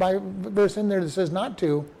there's not a Bible verse in there that says not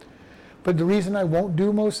to. But the reason I won't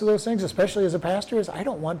do most of those things, especially as a pastor, is I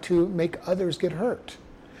don't want to make others get hurt.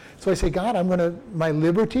 So I say, God, my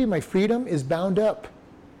liberty, my freedom is bound up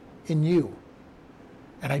in you.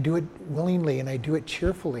 And I do it willingly and I do it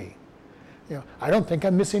cheerfully. I don't think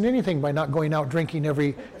I'm missing anything by not going out drinking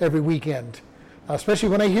every weekend. Especially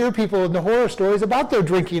when I hear people in the horror stories about their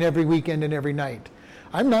drinking every weekend and every night.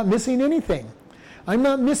 I'm not missing anything. I'm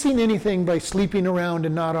not missing anything by sleeping around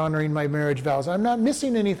and not honoring my marriage vows. I'm not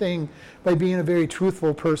missing anything by being a very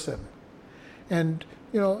truthful person. And,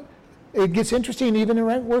 it gets interesting even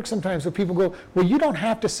in work sometimes when people go, well, you don't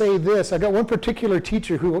have to say this. I got one particular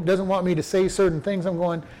teacher who doesn't want me to say certain things. I'm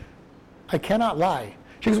going, I cannot lie.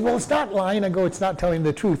 She goes, well, it's not lying. I go, it's not telling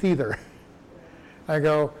the truth either. I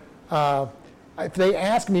go, if they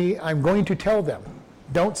ask me, I'm going to tell them.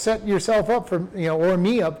 Don't set yourself up for, or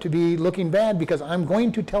me up to be looking bad, because I'm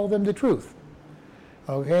going to tell them the truth.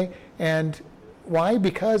 Okay? And why?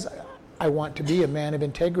 Because I want to be a man of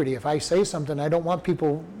integrity. If I say something, I don't want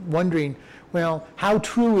people wondering, well, how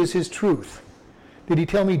true is his truth? Did he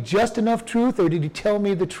tell me just enough truth, or did he tell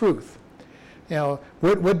me the truth?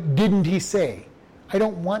 What didn't he say? I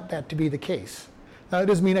don't want that to be the case. Now, it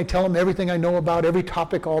doesn't mean I tell them everything I know about every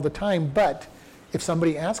topic all the time, but if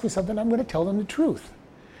somebody asks me something, I'm going to tell them the truth.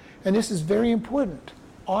 And this is very important.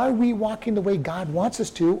 Are we walking the way God wants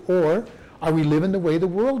us to, or are we living the way the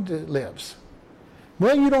world lives?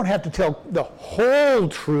 Well, you don't have to tell the whole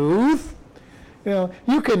truth.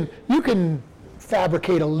 You can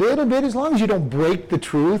fabricate a little bit as long as you don't break the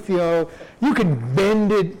truth. You can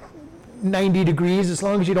bend it 90 degrees as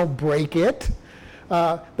long as you don't break it.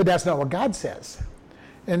 But that's not what God says.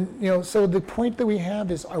 And, so the point that we have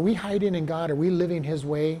is, are we hiding in God? Are we living his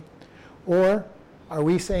way? Or are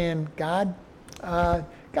we saying, God, I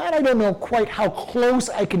don't know quite how close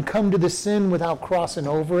I can come to the sin without crossing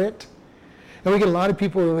over it. And we get a lot of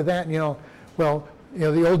people with that,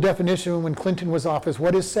 the old definition when Clinton was off is,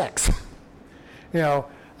 what is sex?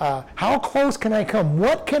 How close can I come?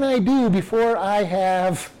 What can I do before I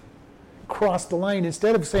have crossed the line?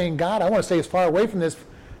 Instead of saying, God, I want to stay as far away from this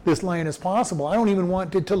line as possible. I don't even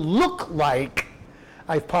want it to look like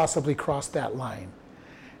I've possibly crossed that line.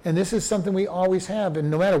 And this is something we always have,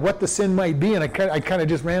 and no matter what the sin might be, and I kind of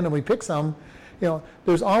just randomly pick some,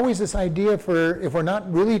 there's always this idea for, if we're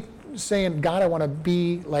not really saying, God, I want to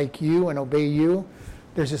be like you and obey you,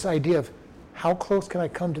 there's this idea of, how close can I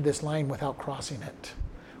come to this line without crossing it?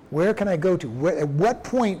 Where can I go to? At what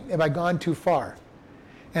point have I gone too far?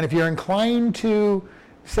 And if you're inclined to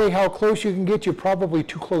say how close you can get, you're probably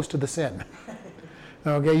too close to the sin.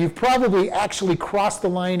 Okay, you've probably actually crossed the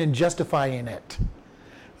line in justifying it.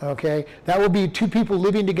 Okay, that would be two people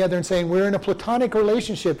living together and saying, we're in a platonic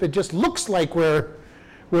relationship. It just looks like we're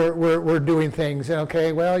doing things.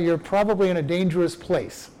 Okay, well, you're probably in a dangerous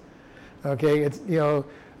place. Okay, it's,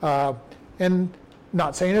 and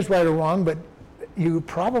not saying it's right or wrong, but you're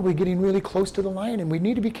probably getting really close to the line, and we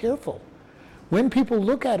need to be careful. When people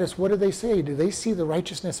look at us, what do they say? Do they see the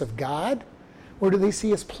righteousness of God, or do they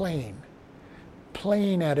see us playing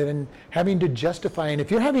at it and having to justify? And if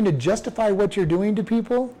you're having to justify what you're doing to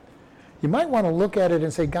people, you might want to look at it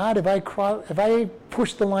and say, God, if I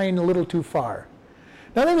push the line a little too far.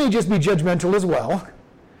 Now, they may just be judgmental as well,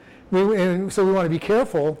 and so we want to be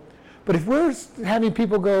careful. But if we're having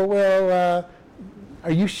people go, well,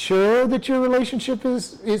 are you sure that your relationship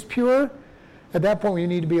is pure? At that point, you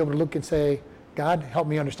need to be able to look and say, God, help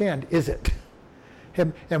me understand, is it?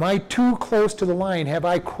 Am I too close to the line? Have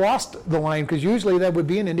I crossed the line? Because usually that would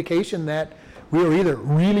be an indication that we are either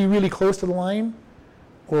really, really close to the line,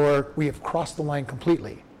 or we have crossed the line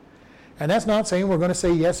completely. And that's not saying we're going to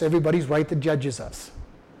say, yes, everybody's right that judges us.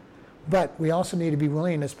 But we also need to be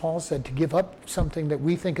willing, as Paul said, to give up something that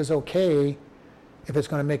we think is okay if it's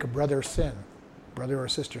going to make a brother or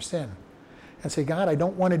sister sin. And say, God, I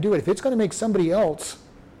don't want to do it. If it's going to make somebody else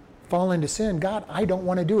fall into sin, God, I don't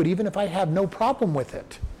want to do it, even if I have no problem with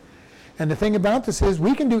it. And the thing about this is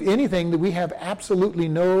we can do anything that we have absolutely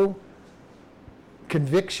no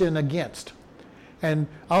conviction against. And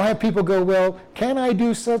I'll have people go, well, can I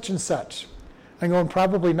do such and such? I'm going,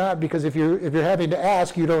 probably not, because if you're having to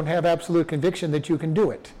ask, you don't have absolute conviction that you can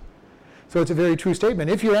do it. So it's a very true statement.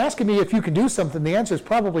 If you're asking me if you can do something, the answer is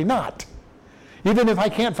probably not. Even if I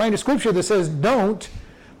can't find a scripture that says don't,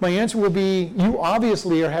 my answer will be, you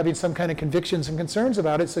obviously are having some kind of convictions and concerns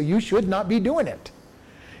about it, so you should not be doing it.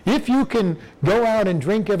 If you can go out and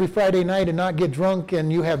drink every Friday night and not get drunk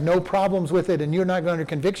and you have no problems with it and you're not under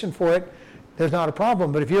conviction for it, there's not a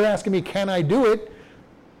problem. But if you're asking me, can I do it?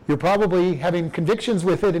 You're probably having convictions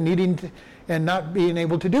with it and needing to, and not being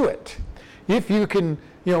able to do it. If you can,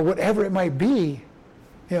 whatever it might be,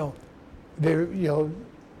 you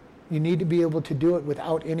need to be able to do it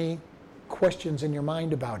without any questions in your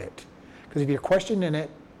mind about it. Because if you're questioning it,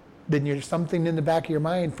 then there's something in the back of your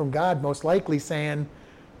mind from God most likely saying,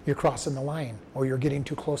 you're crossing the line, or you're getting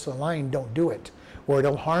too close to the line, don't do it. Or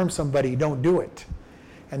it'll harm somebody, don't do it.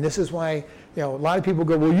 And this is why, a lot of people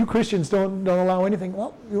go, well, you Christians don't allow anything.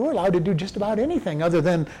 Well, you're allowed to do just about anything other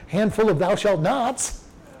than handful of thou shalt nots.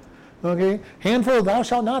 Okay? Handful of thou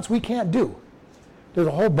shalt nots we can't do. There's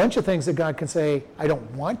a whole bunch of things that God can say, I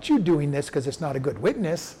don't want you doing this because it's not a good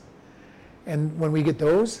witness. And when we get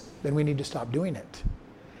those, then we need to stop doing it.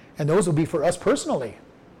 And those will be for us personally.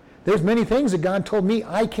 There's many things that God told me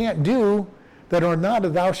I can't do that are not a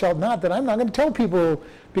thou shalt not, that I'm not going to tell people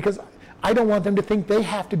because I don't want them to think they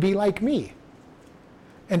have to be like me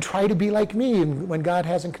and try to be like me when God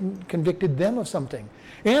hasn't convicted them of something.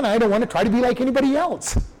 And I don't want to try to be like anybody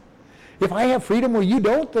else. If I have freedom where you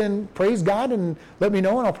don't, then praise God and let me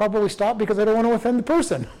know, and I'll probably stop because I don't want to offend the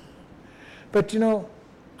person. But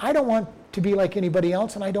I don't want to be like anybody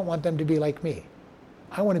else, and I don't want them to be like me.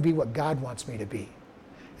 I want to be what God wants me to be.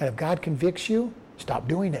 And if God convicts you, stop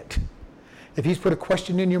doing it. If he's put a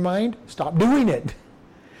question in your mind, stop doing it.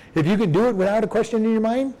 If you can do it without a question in your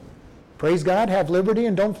mind, praise God, have liberty,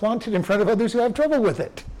 and don't flaunt it in front of others who have trouble with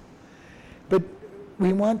it. But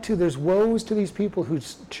there's woes to these people who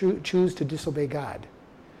choose to disobey God.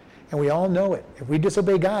 And we all know it. If we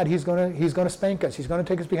disobey God, he's going to spank us. He's going to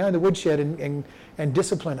take us behind the woodshed and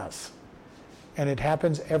discipline us. And it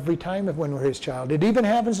happens every time when we're his child. It even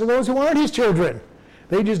happens to those who aren't his children.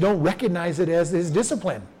 They just don't recognize it as his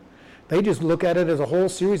discipline. They just look at it as a whole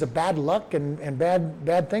series of bad luck and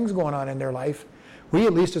bad things going on in their life. We,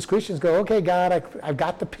 at least as Christians, go, okay, God, I've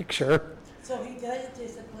got the picture. So he does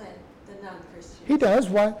discipline the non-Christians. He does.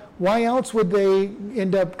 Why else would they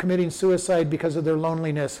end up committing suicide because of their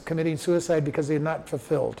loneliness, committing suicide because they're not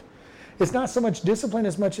fulfilled? It's not so much discipline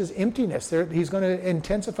as much as emptiness. He's going to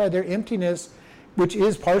intensify their emptiness, which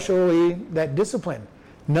is partially that discipline.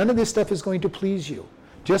 None of this stuff is going to please you.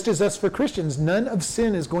 Just as us for Christians, none of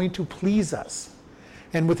sin is going to please us.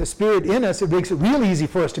 And with the Spirit in us, it makes it real easy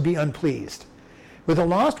for us to be unpleased. With a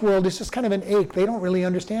lost world, it's just kind of an ache. They don't really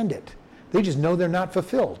understand it. They just know they're not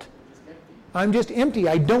fulfilled. I'm just empty.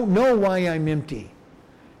 I don't know why I'm empty.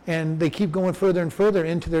 And they keep going further and further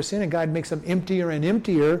into their sin, and God makes them emptier and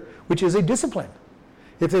emptier, which is a discipline.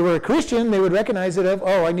 If they were a Christian, they would recognize it of,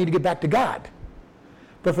 I need to get back to God.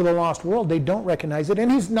 But for the lost world, they don't recognize it,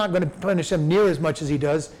 and he's not going to punish them near as much as he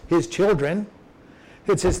does his children.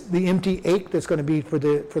 It's the empty ache that's going to be for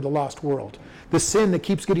the lost world. The sin that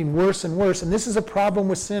keeps getting worse and worse, and this is a problem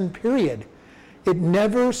with sin, period. It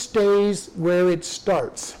never stays where it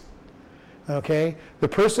starts. Okay? The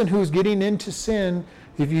person who's getting into sin,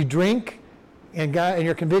 if you drink and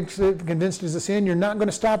you're convinced it's a sin, you're not going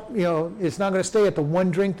to stop, it's not going to stay at the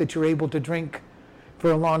one drink that you're able to drink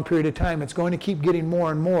for a long period of time. It's going to keep getting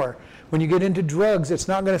more and more. When you get into drugs, it's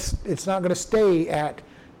not going to stay at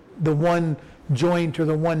the one joint or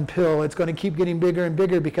the one pill. It's going to keep getting bigger and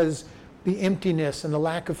bigger because the emptiness and the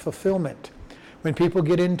lack of fulfillment. When people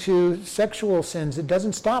get into sexual sins, it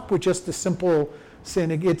doesn't stop with just the simple sin.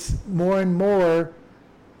 It gets more and more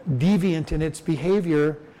deviant in its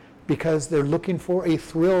behavior because they're looking for a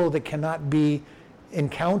thrill that cannot be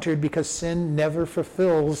encountered because sin never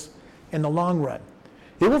fulfills in the long run.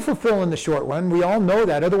 It will fulfill in the short run. We all know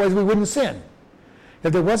that. Otherwise, we wouldn't sin.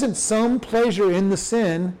 If there wasn't some pleasure in the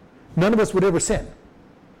sin, none of us would ever sin.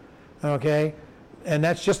 Okay? And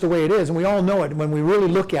that's just the way it is. And we all know it. When we really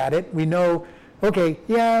look at it, we know, okay,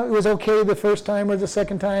 yeah, it was okay the first time or the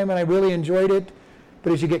second time, and I really enjoyed it.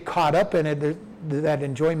 But as you get caught up in it, that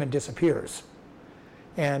enjoyment disappears.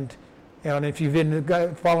 And And if you've been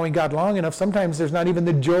following God long enough, sometimes there's not even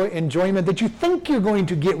the enjoyment that you think you're going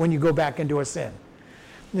to get when you go back into a sin.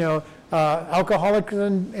 Alcoholics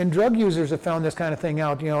and drug users have found this kind of thing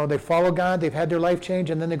out. They follow God, they've had their life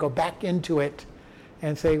change, and then they go back into it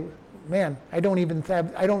and say, man, I don't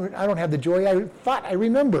have the joy I thought I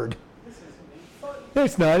remembered.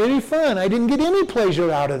 It's not any fun. I didn't get any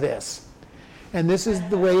pleasure out of this. And this is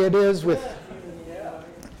the way it is with...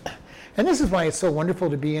 And this is why it's so wonderful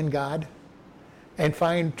to be in God and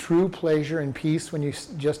find true pleasure and peace when you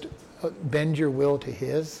just bend your will to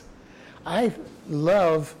His. I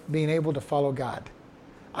love being able to follow God.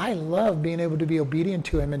 I love being able to be obedient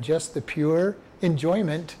to Him and just the pure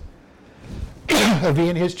enjoyment of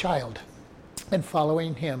being His child and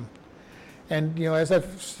following Him. And as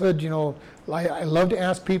I've said, I love to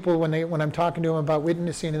ask people when I'm talking to them about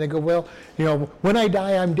witnessing, and they go, well, when I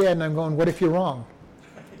die, I'm dead. And I'm going, what if you're wrong?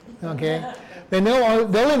 Okay, and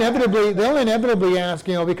they'll inevitably ask,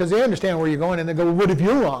 because they understand where you're going, and they go, well, what if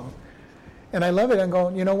you're wrong? And I love it. I'm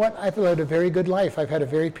going, you know what? I've led a very good life. I've had a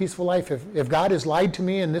very peaceful life. If God has lied to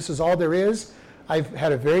me and this is all there is, I've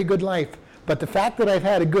had a very good life. But the fact that I've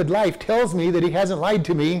had a good life tells me that He hasn't lied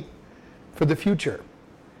to me for the future.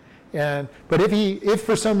 But if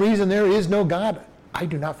for some reason there is no God, I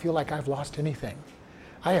do not feel like I've lost anything.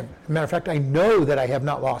 As a matter of fact, I know that I have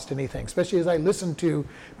not lost anything, especially as I listen to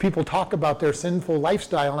people talk about their sinful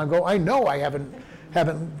lifestyle, and I go, I know I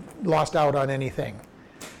haven't lost out on anything.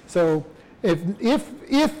 So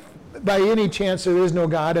if by any chance there is no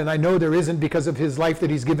God, and I know there isn't because of His life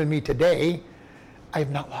that He's given me today, I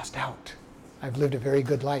have not lost out. I've lived a very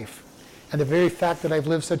good life. And the very fact that I've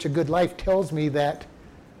lived such a good life tells me that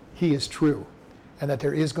He is true, and that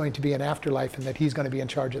there is going to be an afterlife, and that He's going to be in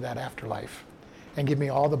charge of that afterlife and give me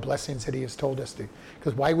all the blessings that He has told us to.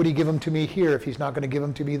 Because why would He give them to me here if He's not going to give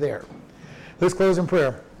them to me there? Let's close in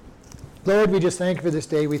prayer. Lord, we just thank You for this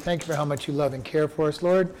day. We thank You for how much You love and care for us.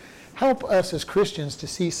 Lord, help us as Christians to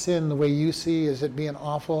see sin the way You see, as it being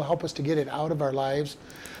awful. Help us to get it out of our lives.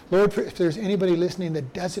 Lord, if there's anybody listening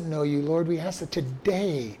that doesn't know You, Lord, we ask that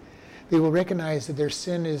today they will recognize that their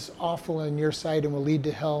sin is awful in Your sight and will lead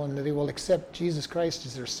to hell, and that they will accept Jesus Christ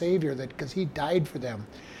as their Savior, because He died for them,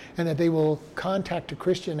 and that they will contact a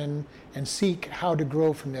Christian and seek how to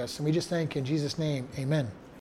grow from this. And we just thank You in Jesus' name. Amen.